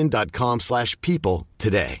linkedin.com/people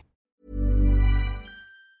today.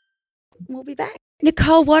 We'll be back.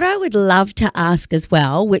 Nicole, what I would love to ask as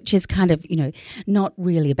well, which is kind of, not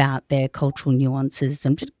really about their cultural nuances,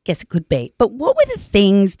 and I guess it could be, but what were the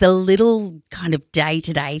things, the little kind of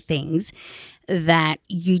day-to-day things that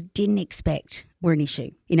you didn't expect were an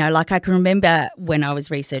issue? Like I can remember when I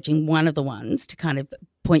was researching, one of the ones to kind of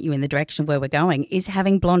point you in the direction where we're going, is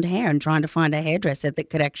having blonde hair and trying to find a hairdresser that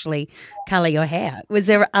could actually colour your hair. Was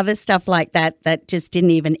there other stuff like that just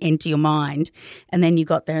didn't even enter your mind, and then you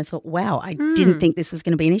got there and thought, wow, I didn't think this was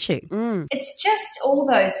going to be an issue? It's just all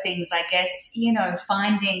those things, I guess,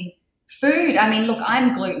 finding food. I mean, look,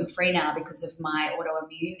 I'm gluten-free now because of my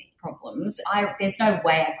autoimmune problems. There's no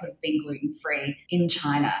way I could have been gluten-free in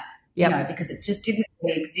China, because it just didn't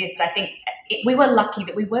really exist. I think we were lucky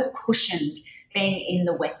that we were cushioned being in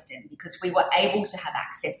the Western, because we were able to have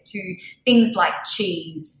access to things like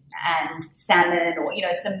cheese and salmon or,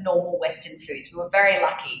 some normal Western foods. We were very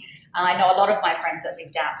lucky. I know a lot of my friends that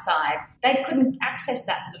lived outside, they couldn't access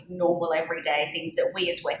that sort of normal everyday things that we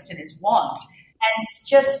as Westerners want. And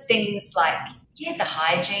just things like, the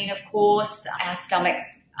hygiene, of course. Our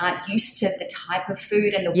stomachs aren't used to the type of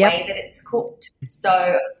food and the way that it's cooked. So,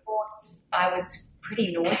 of course, I was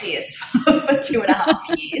pretty nauseous for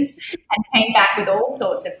 2.5 years and came back with all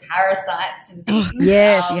sorts of parasites and things.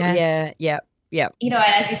 Yes. And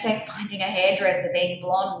as you say, finding a hairdresser, being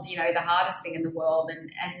blonde, the hardest thing in the world.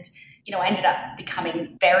 And I ended up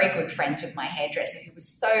becoming very good friends with my hairdresser, who was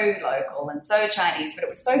so local and so Chinese, but it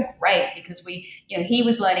was so great because he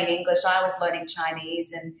was learning English, I was learning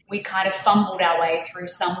Chinese, and we kind of fumbled our way through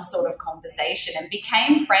some sort of conversation and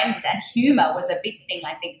became friends. And humour was a big thing,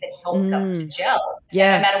 I think, that helped us to gel.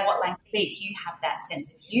 Yeah. No matter what language you speak, you have that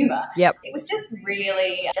sense of humour. Yep. It was just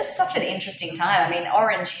really just such an interesting time. I mean,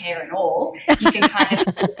 orange hair and all, you can kind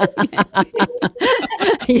of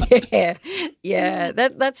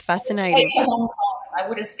that's fascinating. To Hong Kong. I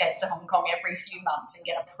would escape to Hong Kong every few months and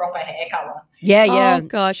get a proper hair colour. Oh,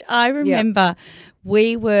 gosh. I remember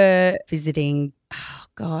we were visiting,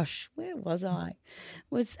 where was I? It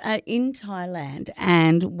was in Thailand,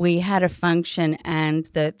 and we had a function, and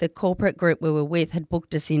the corporate group we were with had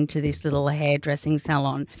booked us into this little hairdressing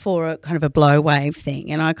salon for a kind of a blow wave thing.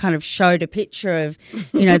 And I kind of showed a picture of,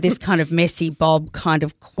 this kind of messy bob, kind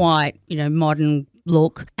of quite, modern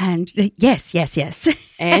look, and yes.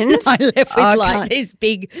 And I left with this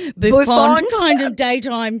big bouffant kind of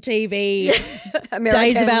daytime TV,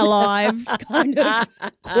 Days of Our Lives kind of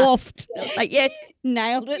coiffed. Like, yes,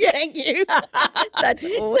 nailed it. Thank you. That's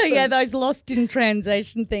awesome. So those lost in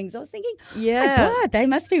translation things. I was thinking, oh my God, they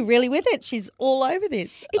must be really with it. She's all over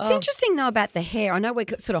this. It's interesting though about the hair. I know we're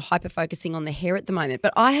sort of hyper focusing on the hair at the moment,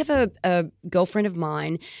 but I have a girlfriend of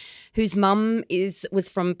mine whose mum was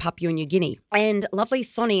from Papua New Guinea, and lovely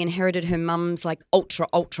Sonny inherited her mum's like ultra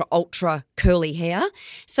curly hair.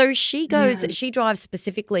 So she she drives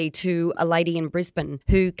specifically to a lady in Brisbane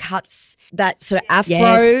who cuts that sort of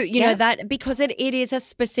afro, that, because it is a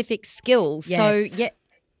specific skill. Yes. So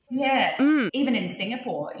Even in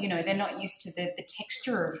Singapore, they're not used to the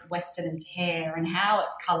texture of Westerners' hair and how it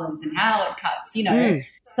colours and how it cuts,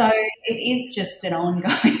 So it is just an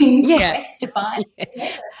ongoing quest to find. But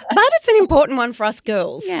it's an important one for us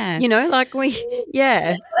girls. Yeah. It's one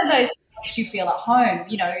of those that makes you feel at home,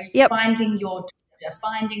 finding your doctor,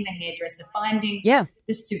 finding the hairdresser, finding the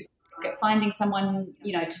supermarket, finding someone,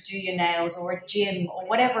 to do your nails, or a gym, or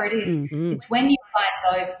whatever it is. Mm-hmm. It's when you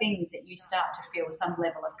find those things that you start to feel some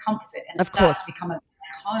level of comfort, and it starts to become a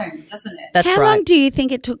home, doesn't it? That's How long do you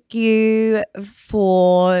think it took you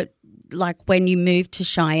for, like, when you moved to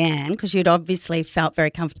Cheyenne, because you'd obviously felt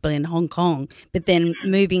very comfortable in Hong Kong, but then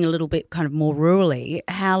moving a little bit kind of more rurally,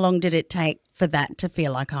 how long did it take for that to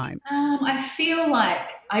feel like home? I feel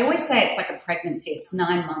like, I always say it's like a pregnancy. It's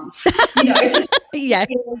 9 months. It's just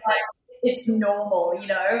it's normal,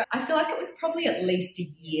 I feel like it was probably at least a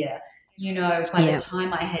year, by the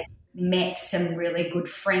time I had met some really good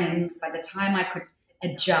friends, by the time I could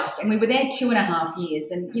adjust. And we were there 2.5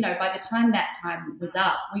 years. And, by the time that time was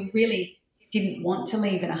up, we really didn't want to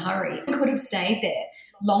leave in a hurry. We could have stayed there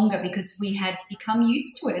longer because we had become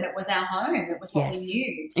used to it, and it was our home. It was what we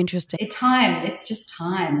knew. Interesting. It's just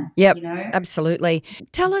time. Yep, absolutely.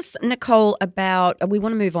 Tell us, Nicole, we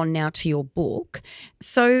want to move on now to your book.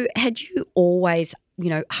 So had you always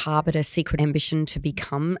harboured a secret ambition to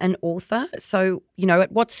become an author? So,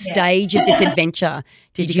 at what stage of this adventure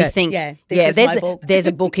did you think, there's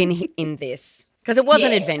a book in this? Because it was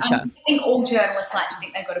an adventure. I think all journalists like to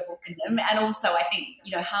think they've got a book in them. And also I think,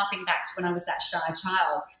 harping back to when I was that shy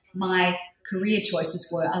child, my career choices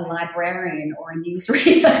were a librarian or a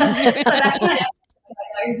newsreader. So that kind of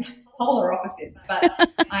those polar opposites. But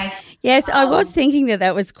I was thinking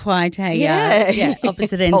that was quite a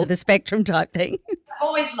opposite ends of the spectrum type thing. I've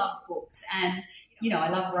always loved books, and, I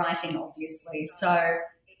love writing, obviously. So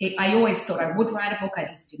I always thought I would write a book. I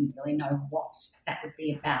just didn't really know what that would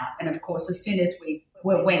be about. And, of course, as soon as we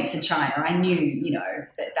went to China, I knew,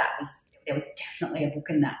 that there was definitely a book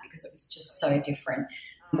in that, because it was just so different.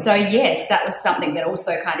 So, yes, that was something that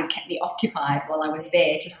also kind of kept me occupied while I was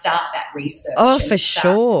there to start that research. Oh, for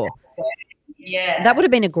sure. Yeah. That would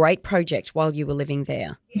have been a great project while you were living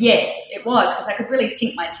there. Yes, it was, because I could really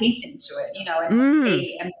sink my teeth into it, and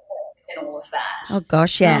be and all of that. Oh,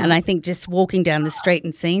 gosh, yeah. And I think just walking down the street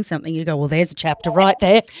and seeing something, you go, well, there's a chapter right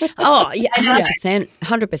there. Oh, yeah, 100%.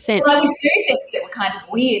 100%. Well, I would do things that were kind of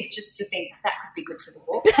weird just to think that could be good for the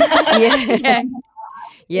book.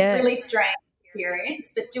 Yeah. Really strange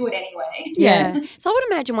experience, but do it anyway. Yeah. So I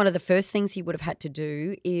would imagine one of the first things he would have had to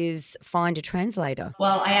do is find a translator.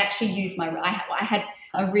 Well, I actually used I had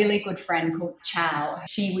a really good friend called Chow.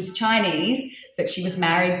 She was Chinese, but she was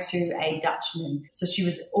married to a Dutchman. So she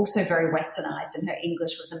was also very westernized and her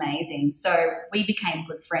English was amazing. So we became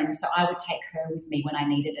good friends. So I would take her with me when I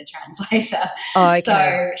needed a translator. Oh, okay.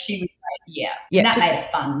 So she was great. Yeah. And that made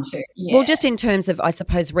it fun too. Yeah. Well, just in terms of, I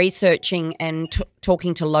suppose, researching and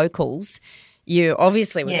talking to locals, you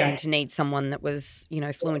obviously were going to need someone that was,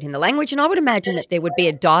 fluent in the language. And I would imagine that there would be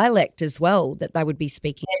a dialect as well that they would be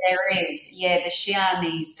speaking. Yeah, there is. Yeah, the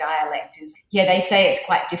Xi'anese dialect is, they say it's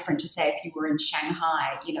quite different to say if you were in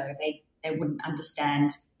Shanghai, they wouldn't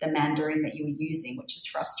understand the Mandarin that you were using, which is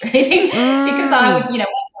frustrating because I would,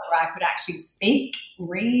 I could actually speak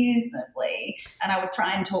reasonably and I would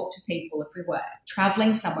try and talk to people if we were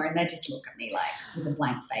traveling somewhere and they'd just look at me like with a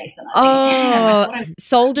blank face and I'd think, damn,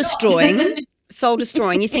 soul destroying. Soul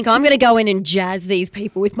destroying. You think I'm going to go in and jazz these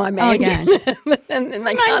people with my Mandarin. And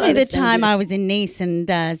reminds me of the time I was in Nice and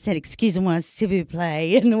said, excusez-moi, s'il vous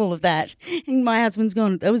plaît, and all of that. And my husband's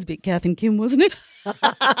gone, that was a bit Kath and Kim, wasn't it?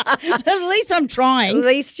 At least I'm trying. At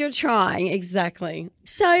least you're trying, exactly.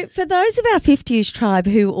 So for those of our 50-ish tribe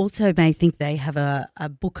who also may think they have a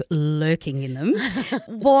book lurking in them,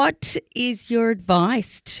 what is your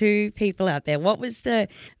advice to people out there? What was the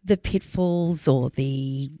pitfalls or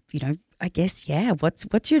the, I guess,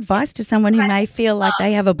 what's your advice to someone who may feel like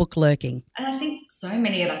they have a book lurking? And I think so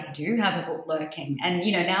many of us do have a book lurking. And,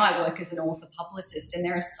 now I work as an author publicist and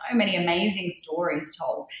there are so many amazing stories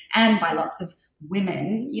told and by lots of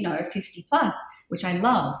women, 50 plus, which I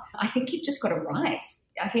love. I think you've just got to write.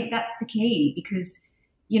 I think that's the key because,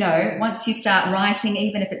 once you start writing,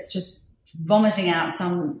 even if it's just vomiting out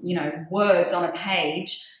some, words on a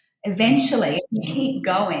page, eventually if you keep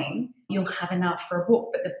going, you'll have enough for a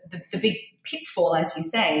book. But the big pitfall, as you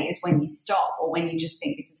say, is when you stop or when you just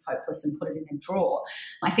think this is hopeless and put it in a drawer.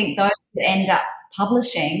 I think those that end up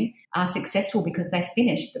publishing are successful because they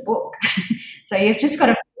finished the book. So you've just got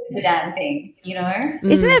to the damn thing,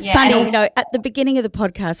 Isn't that funny? At the beginning of the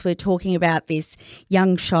podcast, we're talking about this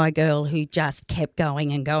young shy girl who just kept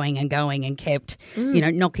going and going and going and kept,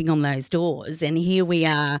 knocking on those doors. And here we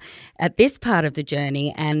are at this part of the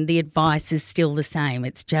journey and the advice is still the same.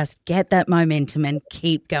 It's just get that momentum and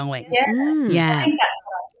keep going. Yeah. I think that's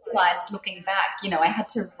what I realised looking back. I had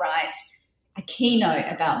to write a keynote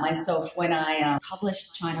about myself when I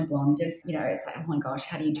published China Blonde. And, it's like, oh, my gosh,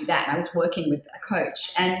 how do you do that? And I was working with a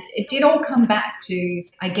coach. And it did all come back to,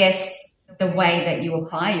 I guess, the way that you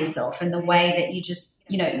apply yourself and the way that you just,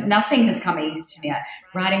 nothing has come easy to me.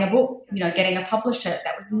 Writing a book, getting a publisher,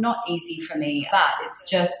 that was not easy for me. But it's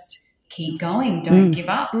just keep going. Don't give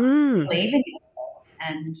up. Believe in yourself.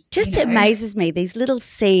 And just amazes me, these little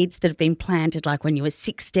seeds that have been planted, like when you were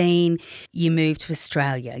 16, you moved to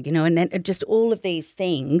Australia, and then just all of these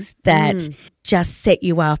things that just set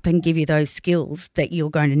you up and give you those skills that you're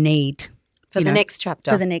going to need. For the next chapter.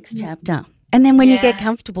 For the next chapter. And then when you get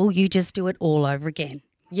comfortable, you just do it all over again.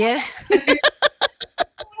 Yeah.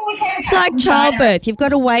 It's like childbirth. You've got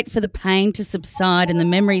to wait for the pain to subside and the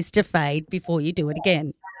memories to fade before you do it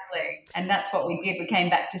again. And that's what we did. We came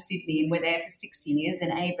back to Sydney and we're there for 6 years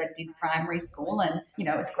and Ava did primary school and,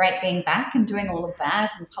 it was great being back and doing all of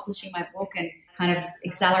that and publishing my book and kind of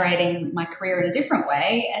accelerating my career in a different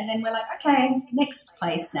way. And then we're like, okay, next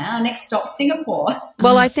place now, next stop, Singapore.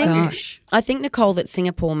 Well, I think, Nicole, that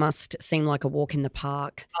Singapore must seem like a walk in the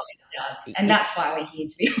park. Oh, it does. And that's why we're here,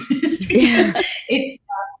 to be honest, because it's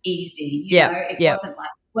not easy. It wasn't like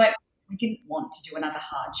work. We didn't want to do another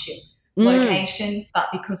hardship location, but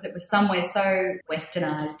because it was somewhere so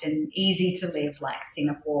westernized and easy to live like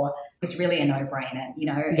Singapore, it was really a no-brainer,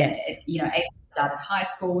 Yes. Ava started high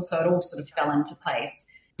school, so it all sort of fell into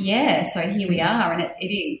place. Yeah, so here we are, and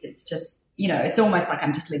it's just, it's almost like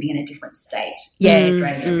I'm just living in a different state. Yes.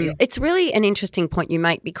 It's really an interesting point you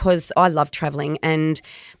make because I love travelling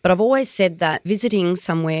but I've always said that visiting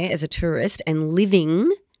somewhere as a tourist and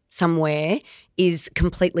living somewhere is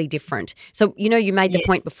completely different. So, you made the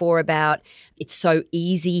point before about it's so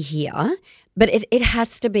easy here, but it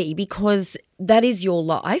has to be, because that is your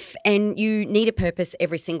life and you need a purpose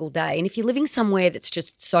every single day. And if you're living somewhere that's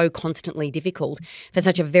just so constantly difficult for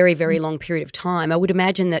such a very, very long period of time, I would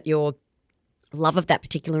imagine that your love of that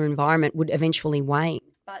particular environment would eventually wane.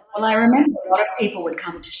 Well, I remember a lot of people would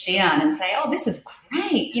come to Xi'an and say, oh, this is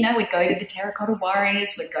great. We'd go to the Terracotta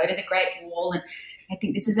Warriors, we'd go to the Great Wall, and I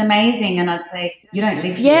think this is amazing. And I'd say, you don't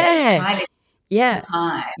live here. I live here all the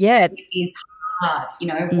time. Yeah. It is hard.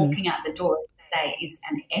 Walking out the door every day is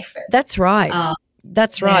an effort. That's right.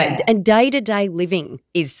 That's right. Yeah. And day-to-day living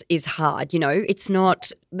is hard, It's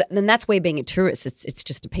not – and that's where being a tourist, it's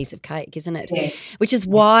just a piece of cake, isn't it? Yes. Which is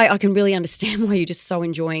why I can really understand why you're just so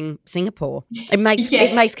enjoying Singapore. It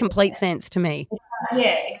makes complete sense to me.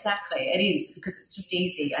 Yeah, exactly. It is, because it's just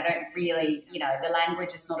easy. I don't really – the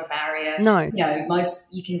language is not a barrier. No.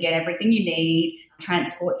 You can get everything you need.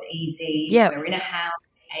 Transport's easy. Yeah. We're in a house,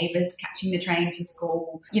 neighbours, catching the train to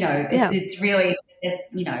school. It's really –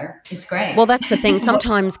 it's great. Well, that's the thing.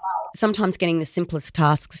 Sometimes getting the simplest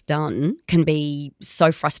tasks done can be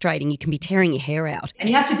so frustrating. You can be tearing your hair out. And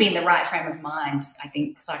you have to be in the right frame of mind, I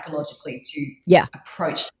think, psychologically to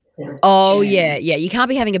approach the journey. Yeah. You can't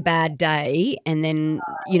be having a bad day and then,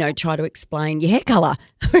 try to explain your hair colour,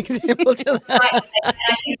 for example, to that. Right, and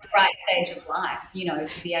I think the right stage of life,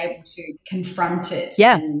 to be able to confront it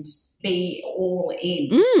and be all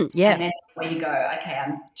in. And then where you go, okay,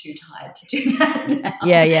 I'm too tired to do that now.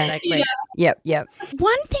 Yeah, exactly. Yep.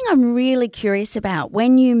 One thing I'm really curious about,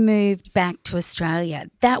 when you moved back to Australia,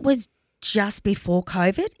 that was just before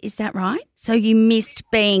COVID, is that right? So you missed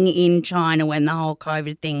being in China when the whole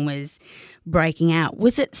COVID thing was breaking out.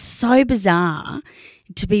 Was it so bizarre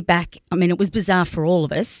to be back? I mean, it was bizarre for all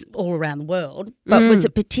of us all around the world, but was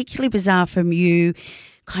it particularly bizarre from you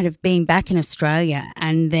kind of being back in Australia,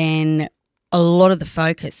 and then a lot of the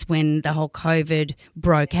focus when the whole COVID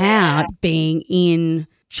broke out being in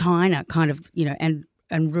China, kind of, and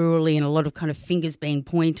rurally, and a lot of kind of fingers being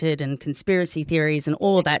pointed and conspiracy theories and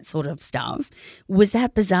all of that sort of stuff. Was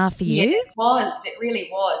that bizarre for you? Yeah, it was. It really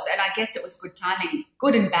was. And I guess it was good timing,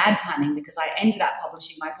 good and bad timing, because I ended up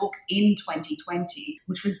publishing my book in 2020,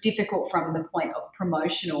 which was difficult from the point of the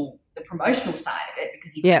promotional side of it,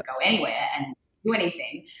 because you couldn't go anywhere and do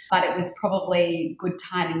anything. But it was probably good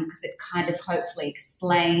timing because it kind of hopefully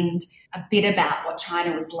explained a bit about what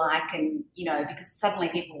China was like, and because suddenly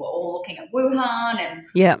people were all looking at Wuhan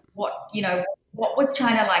and what was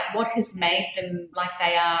China like, what has made them like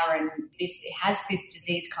they are, and has this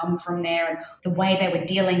disease come from there, and the way they were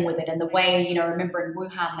dealing with it, and the way, remember in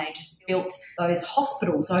Wuhan they just built those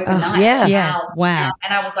hospitals overnight. Wow.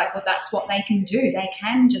 And I was like, well, that's what they can do. They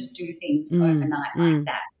can just do things overnight like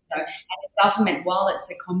that. And the government, while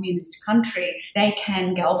it's a communist country, they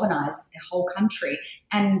can galvanise the whole country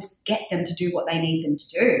and get them to do what they need them to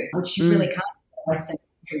do, which you really can't in a Western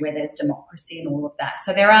country where there's democracy and all of that.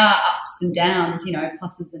 So there are ups and downs,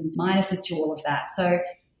 pluses and minuses to all of that. So,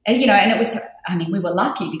 and it was, we were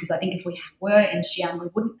lucky, because I think if we were in Xi'an, we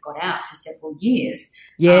wouldn't have got out for several years.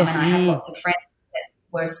 Yes. And I had lots of friends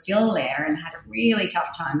were still there and had a really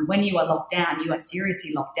tough time. When you are locked down, you are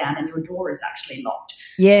seriously locked down and your door is actually locked.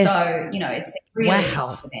 Yes. So, it's really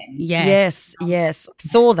tough for them. Yes.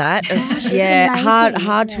 Saw that.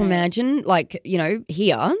 Hard to imagine,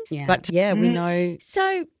 here. Yeah. But, we know.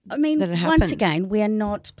 So, once again, we are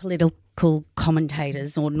not political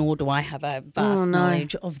commentators, nor do I have a vast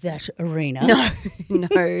knowledge of that arena.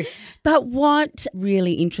 No. But what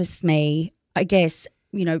really interests me, I guess,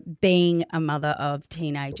 being a mother of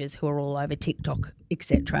teenagers who are all over TikTok,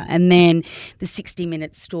 etc. And then the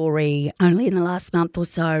 60-minute story only in the last month or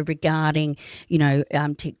so regarding,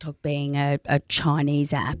 TikTok being a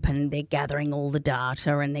Chinese app, and they're gathering all the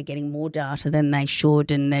data and they're getting more data than they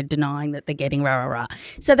should, and they're denying that they're getting rah.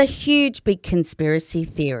 So the huge big conspiracy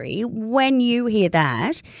theory, when you hear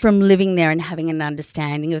that from living there and having an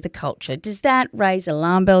understanding of the culture, does that raise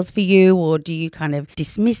alarm bells for you, or do you kind of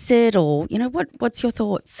dismiss it, or, what's your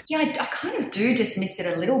thoughts? Yeah, I kind of do dismiss it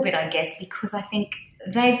a little bit, I guess, because I think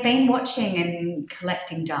they've been watching and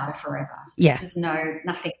collecting data forever. Yeah. This is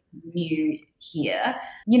nothing new here.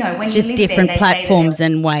 When it's you just live different there, platforms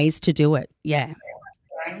and ways to do it. Yeah.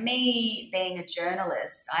 And me being a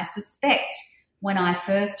journalist, I suspect when I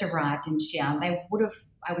first arrived in Xi'an,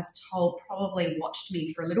 I was told, probably watched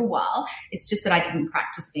me for a little while. It's just that I didn't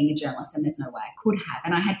practice being a journalist, and there's no way I could have.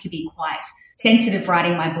 And I had to be quite sensitive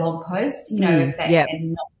writing my blog posts, if they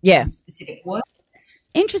and not specific words.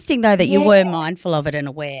 Interesting, though, that you were mindful of it and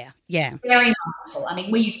aware. Yeah. Very mindful. I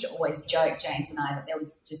mean, we used to always joke, James and I, that there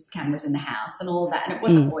was just cameras in the house and all of that, and it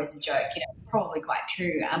wasn't always a joke, probably quite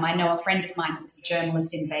true. I know a friend of mine who was a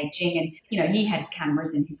journalist in Beijing, and, he had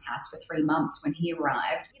cameras in his house for 3 months when he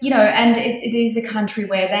arrived, and it is a country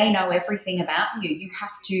where they know everything about you. You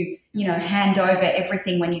have to, hand over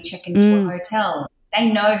everything when you check into a hotel. They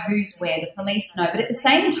know who's where, the police know. But at the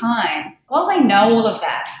same time, while they know all of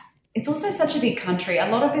that, it's also such a big country. A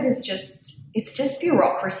lot of it is it's just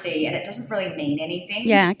bureaucracy, and it doesn't really mean anything.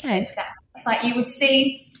 Yeah, okay. It's like you would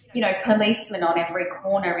see, policemen on every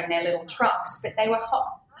corner in their little trucks, but they were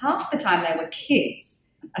half the time they were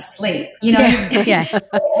kids asleep. Yeah.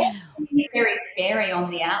 It's very scary on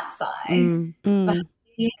the outside, but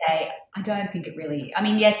I don't think it really,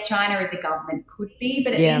 yes, China as a government could be,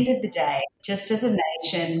 but at the end of the day, just as a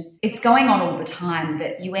nation, it's going on all the time,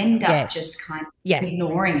 but you end up just kind of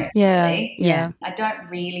ignoring it. Yeah. Really. Yeah. I don't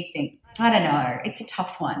really think, I don't know, it's a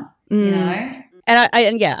tough one, you know? And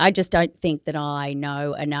I just don't think that I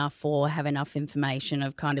know enough or have enough information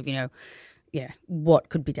of kind of, what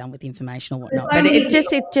could be done with the information or whatnot. But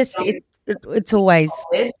it's always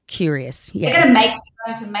curious. Yeah. They're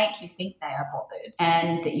going to make you think they are bothered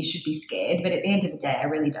and that you should be scared. But at the end of the day, I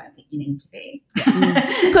really don't think you need to be.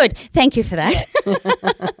 Good. Thank you for that.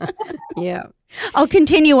 Yeah. I'll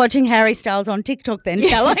continue watching Harry Styles on TikTok then,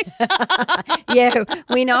 shall I? Yeah,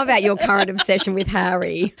 we know about your current obsession with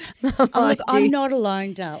Harry. I'm not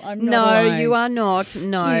alone, Dal. I'm not alone. No, you are not.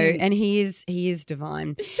 No, and he is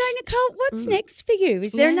divine. So, Nicole, what's next for you?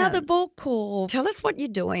 Is there another book or? Tell us what you're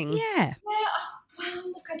doing. Yeah. Well,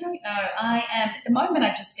 look, I don't know. I am, at the moment,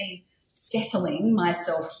 I've just been settling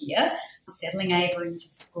myself here, settling Ava into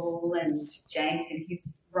school and James in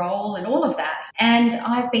his role and all of that. And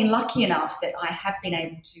I've been lucky enough that I have been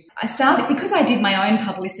able to, I started, because I did my own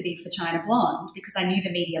publicity for China Blonde, because I knew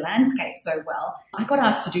the media landscape so well, I got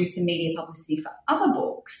asked to do some media publicity for other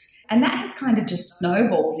books. And that has kind of just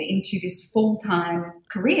snowballed into this full-time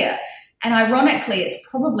career. And ironically, it's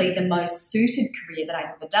probably the most suited career that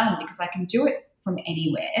I've ever done, because I can do it from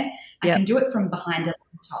anywhere. I can do it from behind a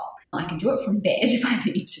laptop. I can do it from bed if I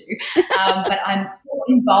need to, but I'm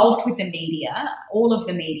involved with the media, all of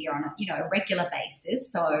the media on a regular basis.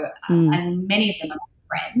 So, and many of them are my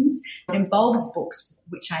friends. It involves books,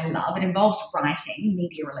 which I love. It involves writing,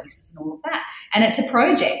 media releases, and all of that. And it's a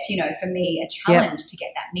project, for me, a challenge to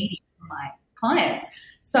get that media from my clients.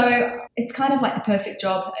 So it's kind of like the perfect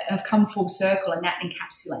job. I've come full circle, and that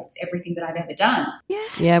encapsulates everything that I've ever done.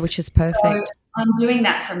 Yes. Yeah, which is perfect. So I'm doing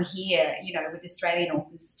that from here, with Australian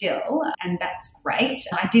authors still, and that's great.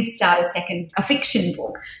 I did start a fiction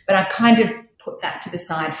book, but I've kind of put that to the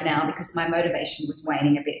side for now because my motivation was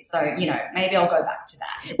waning a bit. So, maybe I'll go back to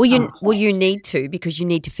that. Well, you need to, because you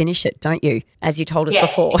need to finish it, don't you? As you told us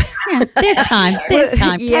before. Yeah, there's time. There's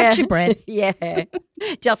time. Catch your breath. Yeah.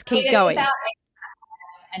 Just keep going. It's about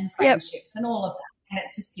and friendships and all of that. And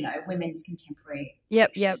it's just, women's contemporary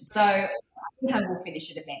fiction. So I think I will finish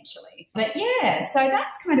it eventually. But yeah, so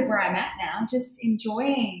that's kind of where I'm at now, just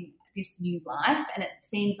enjoying this new life. And it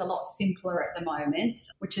seems a lot simpler at the moment,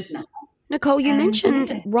 which is nice. Nicole, you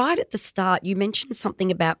mentioned right at the start, you mentioned something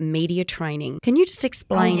about media training. Can you just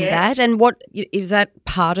explain that? And what is that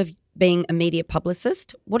part of being a media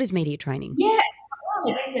publicist? What is media training? Yes.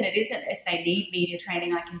 Well, it isn't. If they need media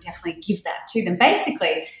training, I can definitely give that to them.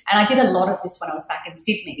 Basically, and I did a lot of this when I was back in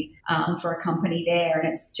Sydney for a company there,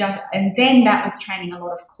 and then that was training a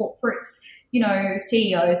lot of corporates,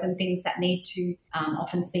 CEOs and things that need to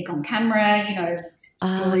often speak on camera,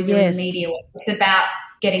 stories in the media. It's about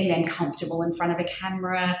getting them comfortable in front of a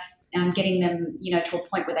camera, getting them, to a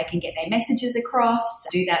point where they can get their messages across,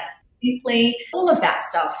 do that simply, all of that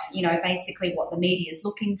stuff, basically what the media is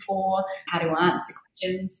looking for, how to answer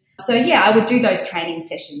questions. So, I would do those training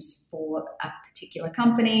sessions for a particular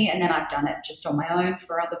company, and then I've done it just on my own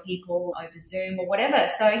for other people over Zoom or whatever.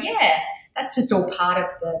 So, that's just all part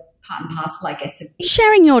and parcel, I guess. Of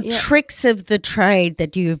sharing your tricks of the trade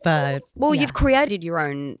that you've you've created your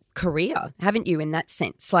own career, haven't you, in that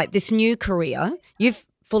sense? Like this new career, you've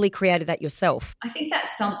fully created that yourself. I think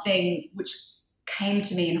that's something which came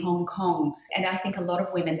to me in Hong Kong, and I think a lot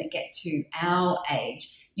of women that get to our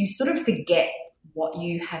age, you sort of forget what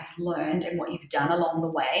you have learned and what you've done along the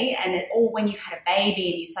way, or when you've had a baby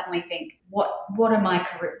and you suddenly think, what are my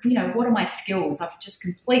career, what are my skills? I've just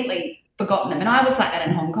completely forgotten them. And I was like that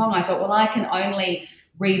in Hong Kong. I thought, well, I can only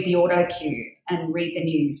read the auto cue and read the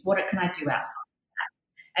news. What can I do outside of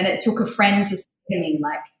that? And it took a friend to say to me,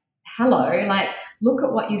 like, hello, like, look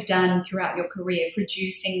at what you've done throughout your career,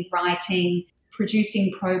 producing, writing,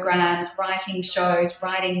 producing programs, writing shows,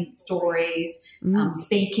 writing stories,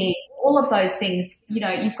 speaking, all of those things. You know,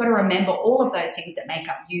 you've got to remember all of those things that make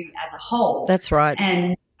up you as a whole. That's right.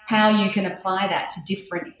 And how you can apply that to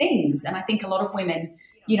different things. And I think a lot of women,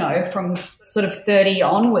 you know, from sort of 30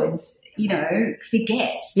 onwards, you know,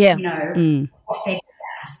 forget, you know, what they're good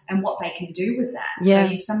at and what they can do with that. Yeah.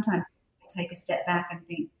 So you sometimes take a step back and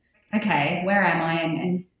think, okay, where am I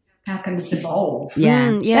and how can this evolve?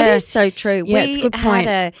 Yeah, that is so true. Yeah, it's a good point.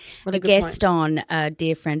 Had What a a good guest on, a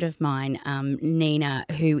dear friend of mine, Nina,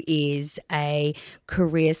 who is a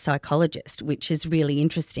career psychologist, which is really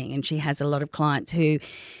interesting. And she has a lot of clients who,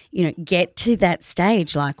 you know, get to that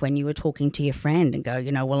stage, like when you were talking to your friend and go,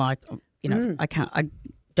 you know, well, I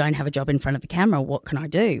don't have a job in front of the camera. What can I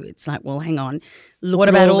do? It's like, well, hang on. Look What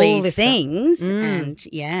at about all all these this things? Women And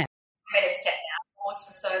have stepped outdoors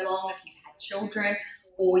for so long if you've had children,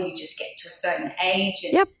 or you just get to a certain age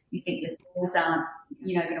and you think your skills aren't,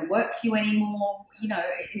 you know, going to work for you anymore. You know,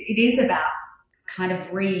 it is about kind of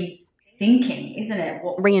rethinking, isn't it?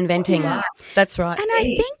 Reinventing. That's right. And I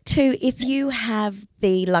think too, if you have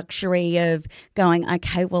the luxury of going,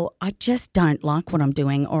 okay, well, I just don't like what I'm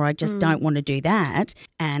doing, or I just don't want to do that,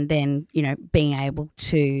 and then, you know, being able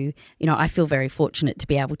to, you know, I feel very fortunate to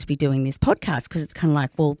be able to be doing this podcast, because it's kind of like,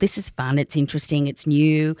 well, this is fun, it's interesting, it's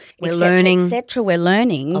new, we're learning, etc. We're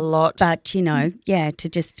learning a lot, but you know, to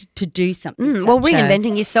do something. Well,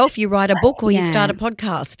 reinventing yourself, you write a book or you start a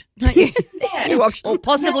podcast, don't you? There's two options, or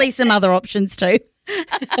possibly some other options too.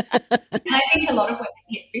 I think a lot of women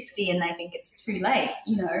hit 50 and they think it's too late,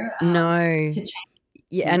 you know, to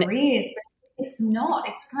change careers, but it's not.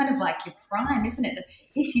 It's kind of like your prime, isn't it? That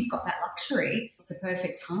if you've got that luxury, it's a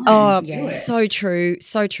perfect time to do it. So true,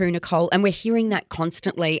 Nicole. And we're hearing that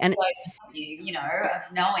constantly. And you know, of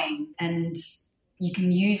knowing, and you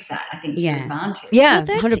can use that, I think, to your advantage. Yeah,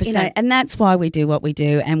 well, 100%. You know, and that's why we do what we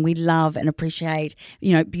do, and we love and appreciate,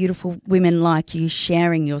 you know, beautiful women like you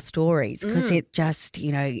sharing your stories, because it just,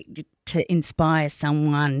 you know, to inspire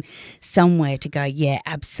someone somewhere to go, yeah,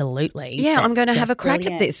 absolutely. Yeah, I'm going to have a crack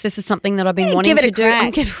at this. This is something that I've been wanting to do.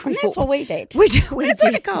 And that's what we did. That's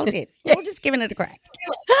what Nicole did. We're just giving it a crack.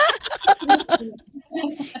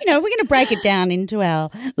 You know, we're going to break it down into our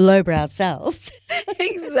lowbrow selves.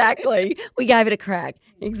 Exactly. We gave it a crack.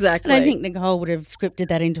 Exactly. I don't think Nicole would have scripted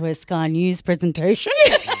that into her Sky News presentation.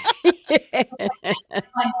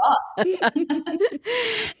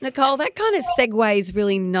 Nicole, that kind of segues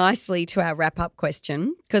really nicely to our wrap-up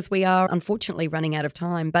question, because we are unfortunately running out of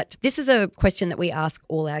time. But this is a question that we ask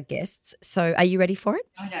all our guests. So are you ready for it?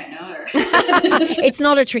 I don't know. It's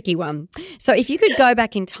not a tricky one. So if you could go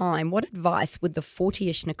back in time, what advice would the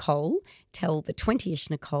 40-ish Nicole tell the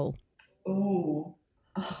 20-ish Nicole? Oh,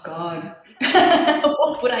 God.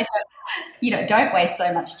 What would I tell? You know, don't waste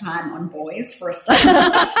so much time on boys for a start.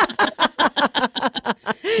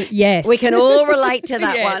 Yes. We can all relate to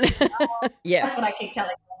that one. Yeah. That's what I keep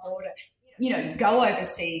telling my daughter. You know, go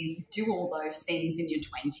overseas, do all those things in your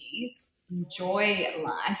 20s, enjoy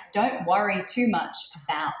life. Don't worry too much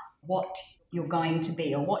about what you're going to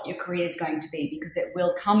be or what your career is going to be, because it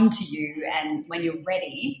will come to you, and when you're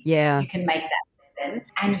ready, you can make that happen.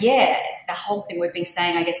 And the whole thing we've been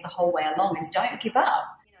saying, I guess, the whole way along is don't give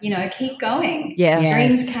up. You know, keep going.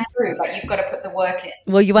 Dreams come true, but you've got to put the work in.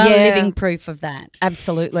 Well, you are living proof of that.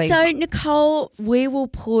 Absolutely. So, Nicole, we will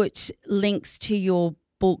put links to your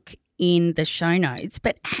book in the show notes,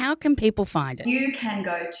 but how can people find it? You can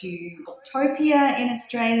go to Booktopia in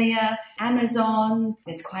Australia, Amazon.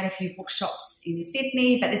 There's quite a few bookshops in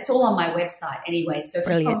Sydney, but it's all on my website anyway. So if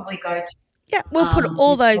you probably go to we'll put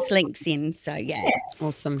all those links in. So,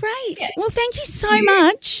 Awesome. Great. Yeah. Well, thank you so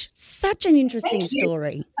much. Such an interesting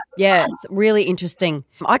story. Yeah, it's really interesting.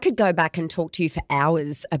 I could go back and talk to you for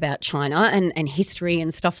hours about China and history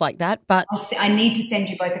and stuff like that. But I need to send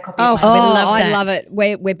you both a copy. I love it.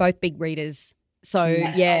 We're both big readers. So,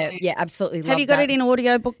 absolutely love Have you got it in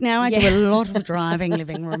audiobook now? I do a lot of driving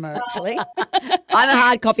living remotely. I'm a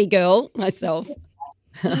hard copy girl myself.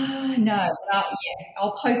 No,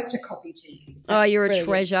 I'll post a copy to you. Oh, you're a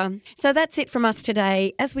treasure. So that's it from us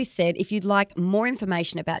today. As we said, if you'd like more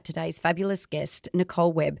information about today's fabulous guest,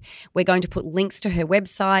 Nicole Webb, we're going to put links to her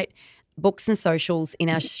website, books and socials in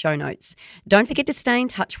our show notes. Don't forget to stay in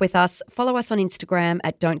touch with us. Follow us on Instagram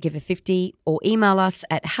at don'tgive50 or email us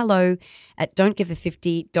at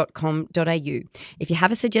hello@don'tgive50.com.au. If you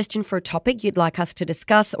have a suggestion for a topic you'd like us to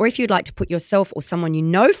discuss, or if you'd like to put yourself or someone you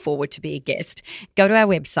know forward to be a guest, go to our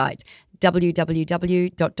website,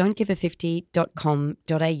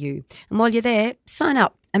 www.don'tgive50.com.au. And while you're there, sign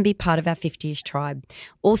up and be part of our 50ish tribe.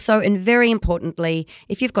 Also, and very importantly,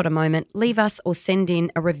 if you've got a moment, leave us or send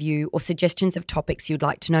in a review or suggestions of topics you'd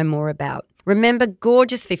like to know more about. Remember,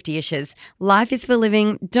 gorgeous 50ishers, life is for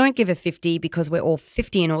living. Don't give a 50 because we're all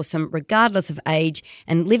 50 and awesome regardless of age,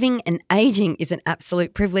 and living and aging is an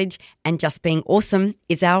absolute privilege, and just being awesome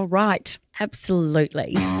is our right.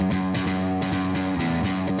 Absolutely.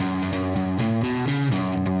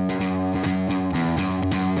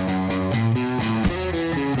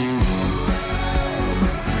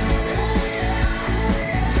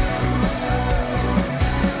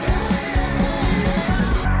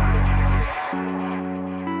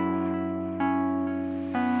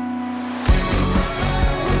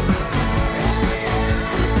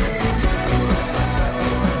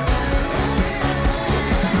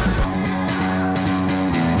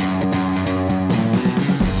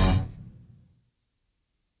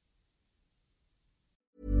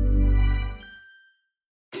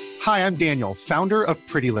 Hi, I'm Daniel, founder of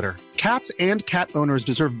Pretty Litter. Cats and cat owners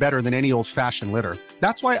deserve better than any old-fashioned litter.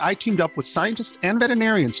 That's why I teamed up with scientists and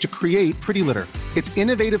veterinarians to create Pretty Litter. Its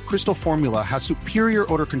innovative crystal formula has superior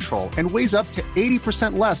odor control and weighs up to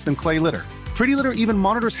 80% less than clay litter. Pretty Litter even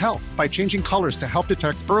monitors health by changing colors to help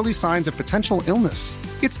detect early signs of potential illness.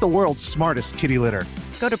 It's the world's smartest kitty litter.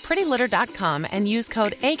 Go to prettylitter.com and use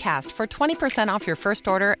code ACAST for 20% off your first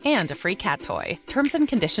order and a free cat toy. Terms and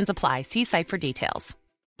conditions apply. See site for details.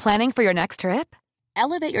 Planning for your next trip?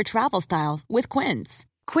 Elevate your travel style with Quince.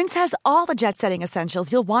 Quince has all the jet-setting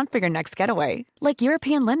essentials you'll want for your next getaway, like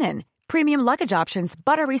European linen, premium luggage options,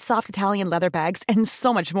 buttery soft Italian leather bags, and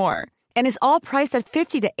so much more. And is all priced at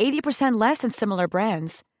 50 to 80% less than similar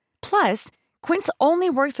brands. Plus, Quince only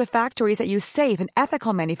works with factories that use safe and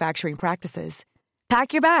ethical manufacturing practices.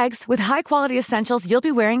 Pack your bags with high-quality essentials you'll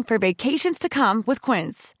be wearing for vacations to come with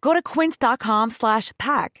Quince. Go to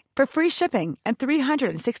quince.com/pack for free shipping and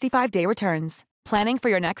 365-day returns. Planning for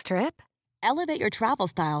your next trip? Elevate your travel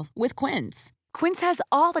style with Quince. Quince has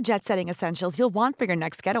all the jet-setting essentials you'll want for your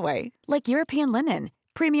next getaway, like European linen,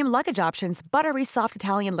 premium luggage options, buttery soft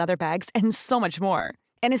Italian leather bags, and so much more.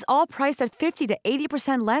 And is all priced at 50 to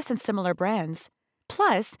 80% less than similar brands.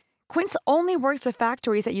 Plus, Quince only works with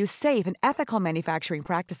factories that use safe and ethical manufacturing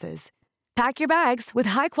practices. Pack your bags with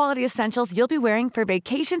high-quality essentials you'll be wearing for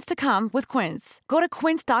vacations to come with Quince. Go to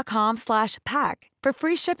quince.com/pack for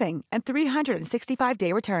free shipping and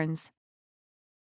 365-day returns.